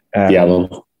head. He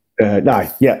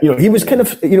was kind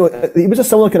of, he was a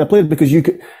similar kind of player because you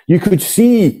could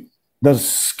see there's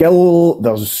skill,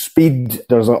 there's speed,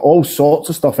 there's all sorts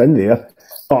of stuff in there,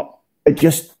 but he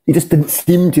just didn't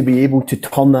seem to be able to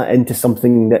turn that into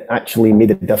something that actually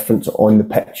made a difference on the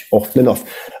pitch often enough.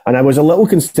 And I was a little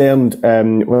concerned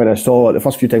when I saw the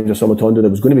first few times I saw Matondo, there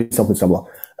was going to be something similar.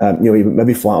 He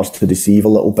maybe flatters to deceive a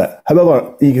little bit.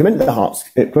 However, he came into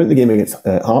the game against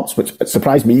Hearts, which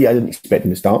surprised me. I didn't expect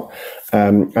him to start.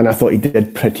 And I thought he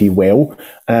did pretty well.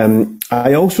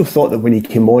 I also thought that when he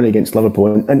came on against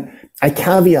Liverpool, and I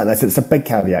caveat this, it's a big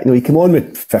caveat. He came on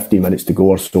with 15 minutes to go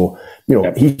or so.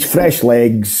 He's fresh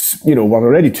legs. We're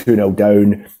already 2-0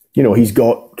 down. He's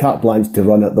got carte blanche to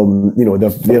run at them.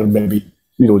 They're maybe,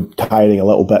 tiring a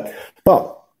little bit.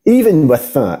 But even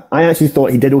with that, I actually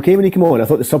thought he did okay when he came on. I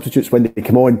thought the substitutes, when they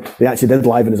came on, they actually did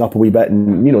liven us up a wee bit.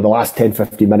 And, the last 10,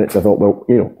 15 minutes, I thought, well,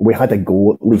 we had a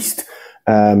goal at least.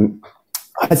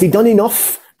 Has he done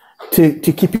enough to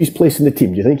keep his place in the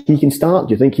team? Do you think he can start?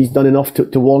 Do you think he's done enough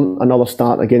to want another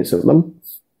start against them?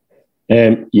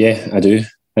 Yeah, I do.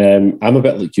 I'm a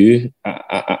bit like you.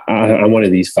 I'm one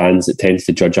of these fans that tends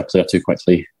to judge a player too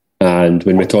quickly. And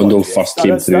when Matondo first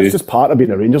came through... That's just part of being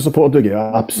a Rangers supporter,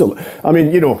 yeah, absolutely. I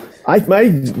mean,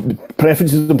 my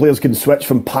preferences in players can switch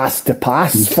from pass to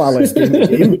pass far less game to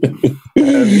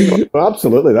game.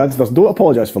 Absolutely, don't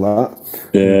apologise for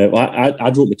that. Well, I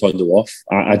wrote Matondo off.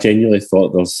 I genuinely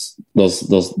thought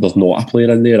there's not a player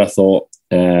in there. I thought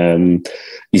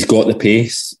he's got the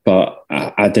pace, but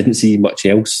I didn't see much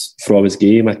else from his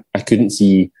game. I couldn't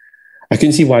see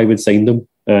why we'd signed him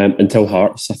until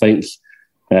Hearts, I think.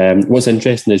 What's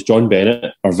interesting is John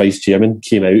Bennett, our vice chairman,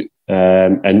 came out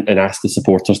and asked the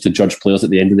supporters to judge players at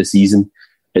the end of the season.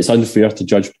 It's unfair to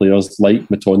judge players like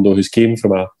Matondo, who's came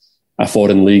from a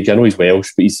foreign league. I know he's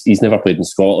Welsh, but he's never played in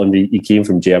Scotland. He came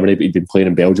from Germany, but he'd been playing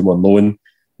in Belgium on loan.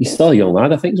 He's still a young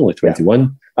lad. I think he's only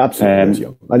 21. Yeah, absolutely,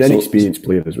 young. And an experienced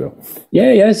player as well.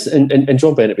 Yeah, yes. And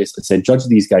John Bennett basically said, judge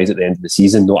these guys at the end of the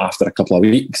season, not after a couple of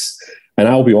weeks. And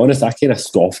I'll be honest, I kind of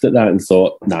scoffed at that and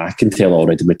thought, I can tell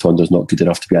already Matondo's not good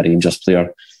enough to be a Rangers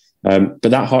player. But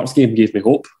that Hearts game gave me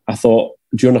hope. I thought,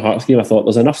 during the Hearts game,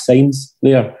 there's enough signs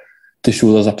there to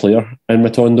show there's a player in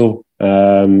Matondo.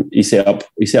 He set up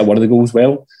one of the goals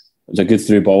well. It was a good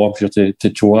through ball, I'm sure, to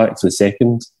Cholak for the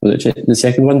second. Was it the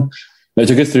second one? It was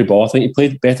a good through ball. I think he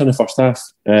played better in the first half.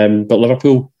 But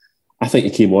Liverpool, I think he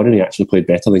came on and he actually played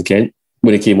better than Kent.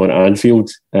 When he came on at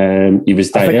Anfield, he was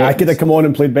direct. I think I could have come on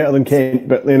and played better than Kent,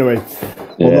 but anyway,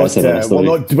 we'll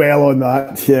not dwell on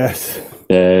that. Yes,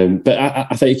 but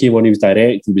I think he came on. He was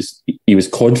direct. He was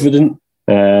confident,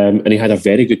 and he had a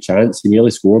very good chance. He nearly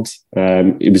scored.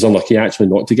 He was unlucky actually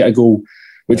not to get a goal,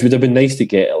 which would have been nice to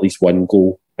get at least one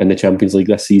goal in the Champions League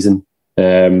this season.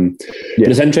 But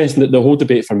it's interesting that the whole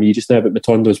debate for me just now about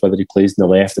Matondo is whether he plays in the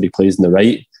left or he plays in the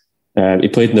right. He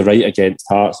played in the right against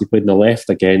Hearts. He played in the left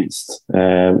against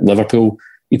Liverpool.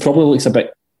 He probably looks a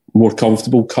bit more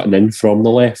comfortable cutting in from the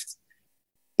left.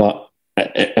 But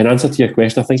in answer to your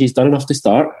question, I think he's done enough to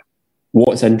start.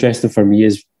 What's interesting for me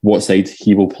is what side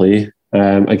he will play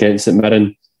against St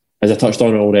Mirren. As I touched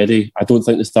on already, I don't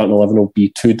think the starting 11 will be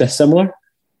too dissimilar.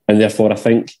 And therefore, I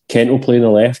think Kent will play on the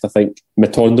left. I think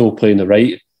Matondo will play on the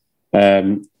right.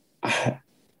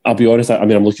 I'll be honest, I'm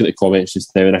looking at the comments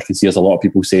just now and I can see there's a lot of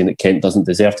people saying that Kent doesn't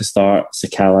deserve to start.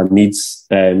 Sakala needs,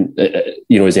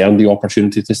 has earned the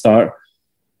opportunity to start.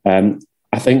 I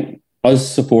think us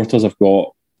supporters have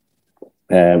got,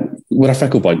 we're a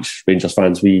fickle bunch, Rangers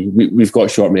fans. We've got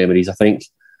short memories. I think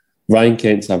Ryan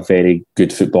Kent's a very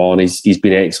good footballer and he's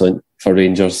been excellent for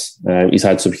Rangers. He's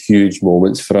had some huge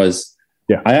moments for us.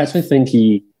 Yeah. I actually think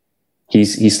he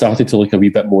started to look a wee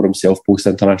bit more himself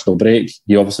post-international break.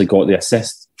 He obviously got the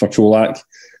assist for Cholak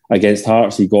against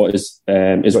Hearts. He got his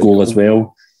goal as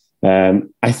well.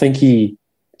 I think he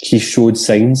showed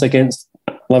signs against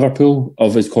Liverpool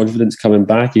of his confidence coming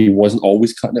back. He wasn't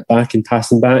always cutting it back and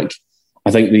passing back.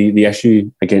 I think the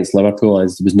issue against Liverpool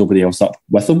is there was nobody else up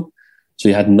with him. So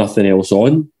he had nothing else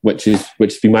on, which has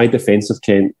been my defence of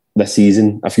Kent this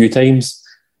season a few times.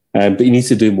 But he needs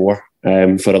to do more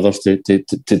for others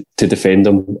to defend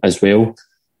him as well.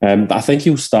 But I think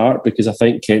he'll start because I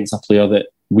think Kent's a player that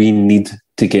we need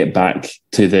to get back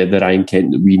to the Ryan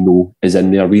Kent that we know is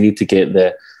in there. We need to get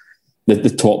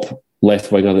the top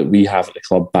left winger that we have at the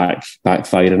club back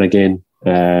firing again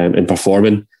and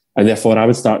performing. And therefore I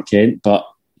would start Kent. But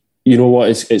you know what?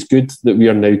 It's good that we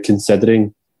are now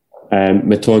considering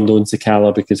Matondo and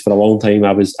Sakala, because for a long time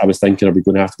I was thinking, are we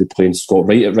going to have to be playing Scott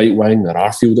Wright at right wing or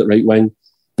Arfield at right wing?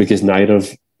 Because neither of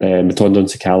Matondo and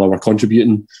Sakala were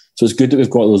contributing. So it's good that we've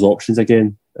got those options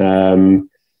again.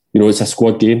 It's a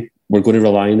squad game. We're going to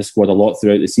rely on the squad a lot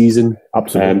throughout the season.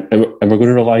 Absolutely. And we're going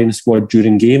to rely on the squad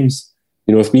during games.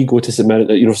 If we go to St Mirren,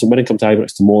 St Mirren come to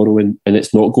Ibrox tomorrow and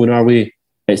it's not going our way,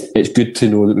 it's good to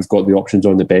know that we've got the options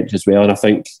on the bench as well. And I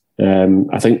think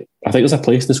there's a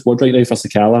place in the squad right now for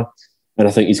Sakala, and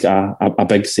I think he's got a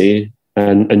big say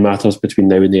in matters between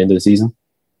now and the end of the season.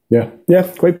 Yeah,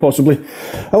 quite possibly.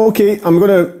 Okay, I'm going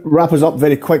to wrap us up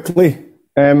very quickly.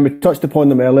 We touched upon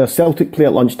them earlier. Celtic play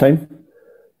at lunchtime.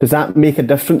 Does that make a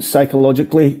difference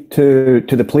psychologically to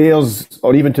the players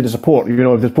or even to the support? If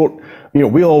the support,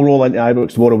 we'll all roll into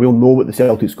Ibrox tomorrow. We'll know what the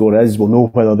Celtic score is. We'll know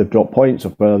whether they've dropped points or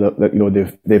whether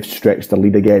they've stretched their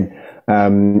lead again.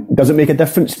 Does it make a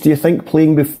difference, do you think,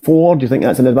 playing before? Do you think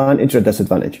that's an advantage or a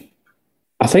disadvantage?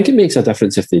 I think it makes a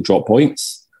difference if they drop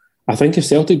points. I think if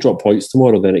Celtic drop points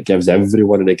tomorrow, then it gives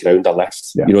everyone in the ground a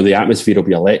lift. Yeah. The atmosphere will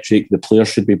be electric. The players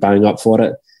should be banging up for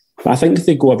it. But I think if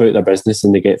they go about their business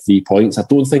and they get 3 points, I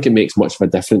don't think it makes much of a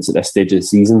difference at this stage of the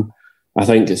season. I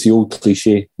think it's the old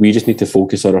cliche. We just need to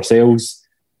focus on ourselves,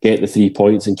 get the 3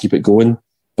 points and keep it going.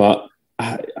 But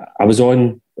I was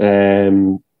on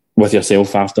with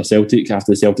yourself after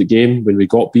the Celtic game when we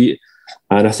got beat.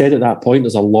 And I said at that point,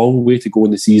 there's a long way to go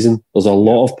in the season. There's a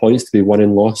lot of points to be won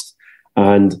and lost.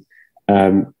 And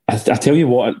I tell you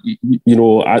what,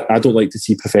 I don't like to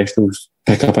see professionals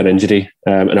pick up an injury.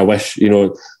 And I wish, a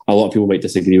lot of people might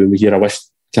disagree with me here. I wish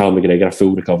Callum McGregor a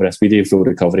full recovery, a speedy full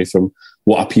recovery from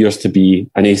what appears to be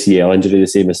an ACL injury, the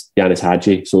same as Yanis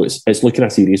Hadji. So it's looking a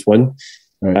serious one.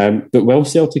 Right. But while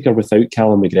Celtic are without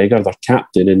Callum McGregor, their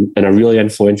captain and a really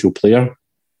influential player,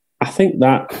 I think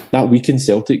that weakens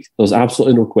Celtic. There's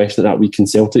absolutely no question that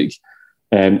weakens Celtic.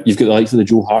 You've got the likes of the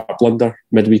Joe Hart blunder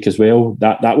midweek as well.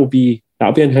 That'll be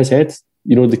in his head.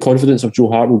 The confidence of Joe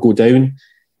Hart will go down.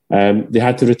 They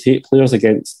had to rotate players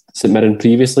against St Mirren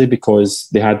previously because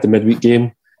they had the midweek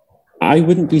game. I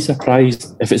wouldn't be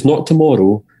surprised if it's not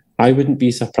tomorrow. I wouldn't be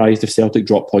surprised if Celtic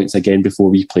drop points again before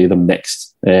we play them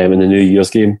next in the New Year's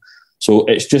game. So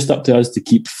it's just up to us to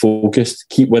keep focused,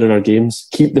 keep winning our games,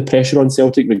 keep the pressure on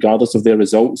Celtic regardless of their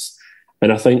results.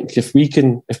 And I think if we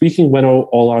can win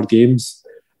all our games,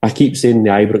 I keep saying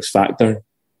the Ibrox factor.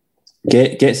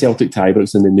 Get Celtic to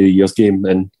Ibrox in the New Year's game,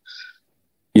 and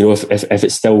if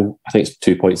it's still, I think it's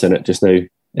 2 points in it just now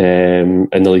in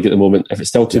the league at the moment. If it's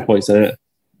still 2 points in it,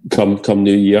 come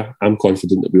New Year, I'm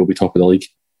confident that we will be top of the league.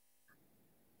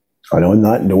 And on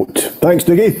that note, thanks,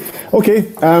 Dougie.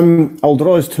 Okay, I'll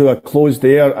draw us to a close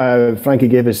there. Frankie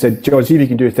Gave said, George, see if you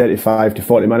can do 35 to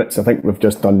 40 minutes. I think we've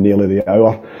just done nearly the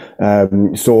hour.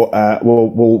 So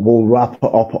we'll wrap it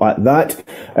up at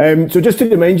that. So just to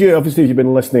remind you, obviously, if you've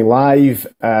been listening live,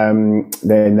 then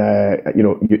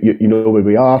you know where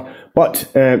we are.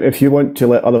 But if you want to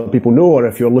let other people know, or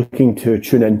if you're looking to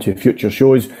tune into future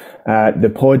shows,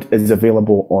 the pod is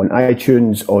available on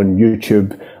iTunes, on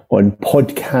YouTube, on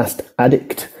Podcast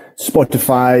Addict,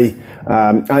 Spotify,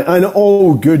 and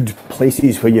all good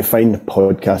places where you find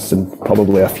podcasts, and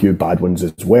probably a few bad ones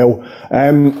as well.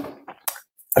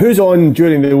 Who's on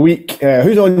during the week?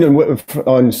 Who's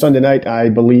on Sunday night? I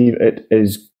believe it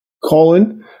is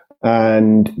Colin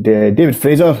and David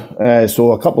Fraser.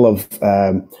 So a couple of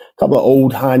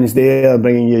old hands there,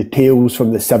 bringing you tales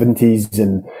from the 70s,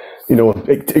 and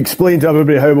explain to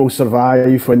everybody how we'll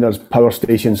survive when there's power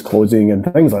stations closing and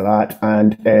things like that.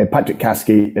 And Patrick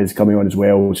Caskey is coming on as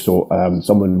well, so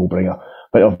someone will bring a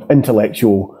bit of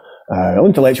intellectual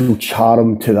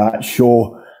charm to that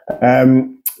show.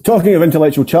 Talking of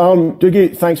intellectual charm,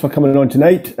 Dougie, thanks for coming on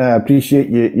tonight. Appreciate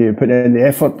you putting in the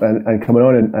effort and coming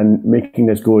on and making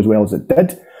this go as well as it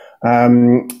did.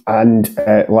 And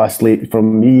lastly,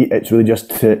 from me, it's really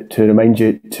just to remind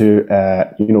you to,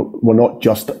 we're not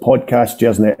just a podcast.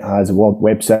 Gersnet has a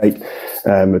website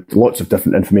with lots of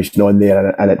different information on there,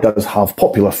 and it does have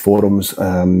popular forums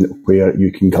where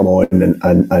you can come on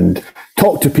and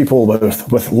talk to people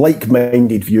with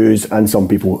like-minded views, and some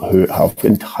people who have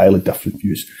entirely different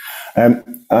views.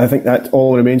 I think that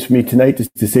all remains for me tonight is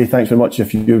to say thanks very much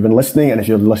if you've been listening, and if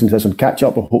you're listening to this on catch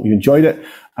up, I hope you enjoyed it.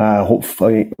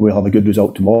 Hopefully we'll have a good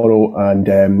result tomorrow, and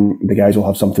the guys will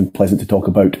have something pleasant to talk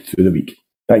about through the week.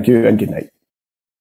 Thank you and good night.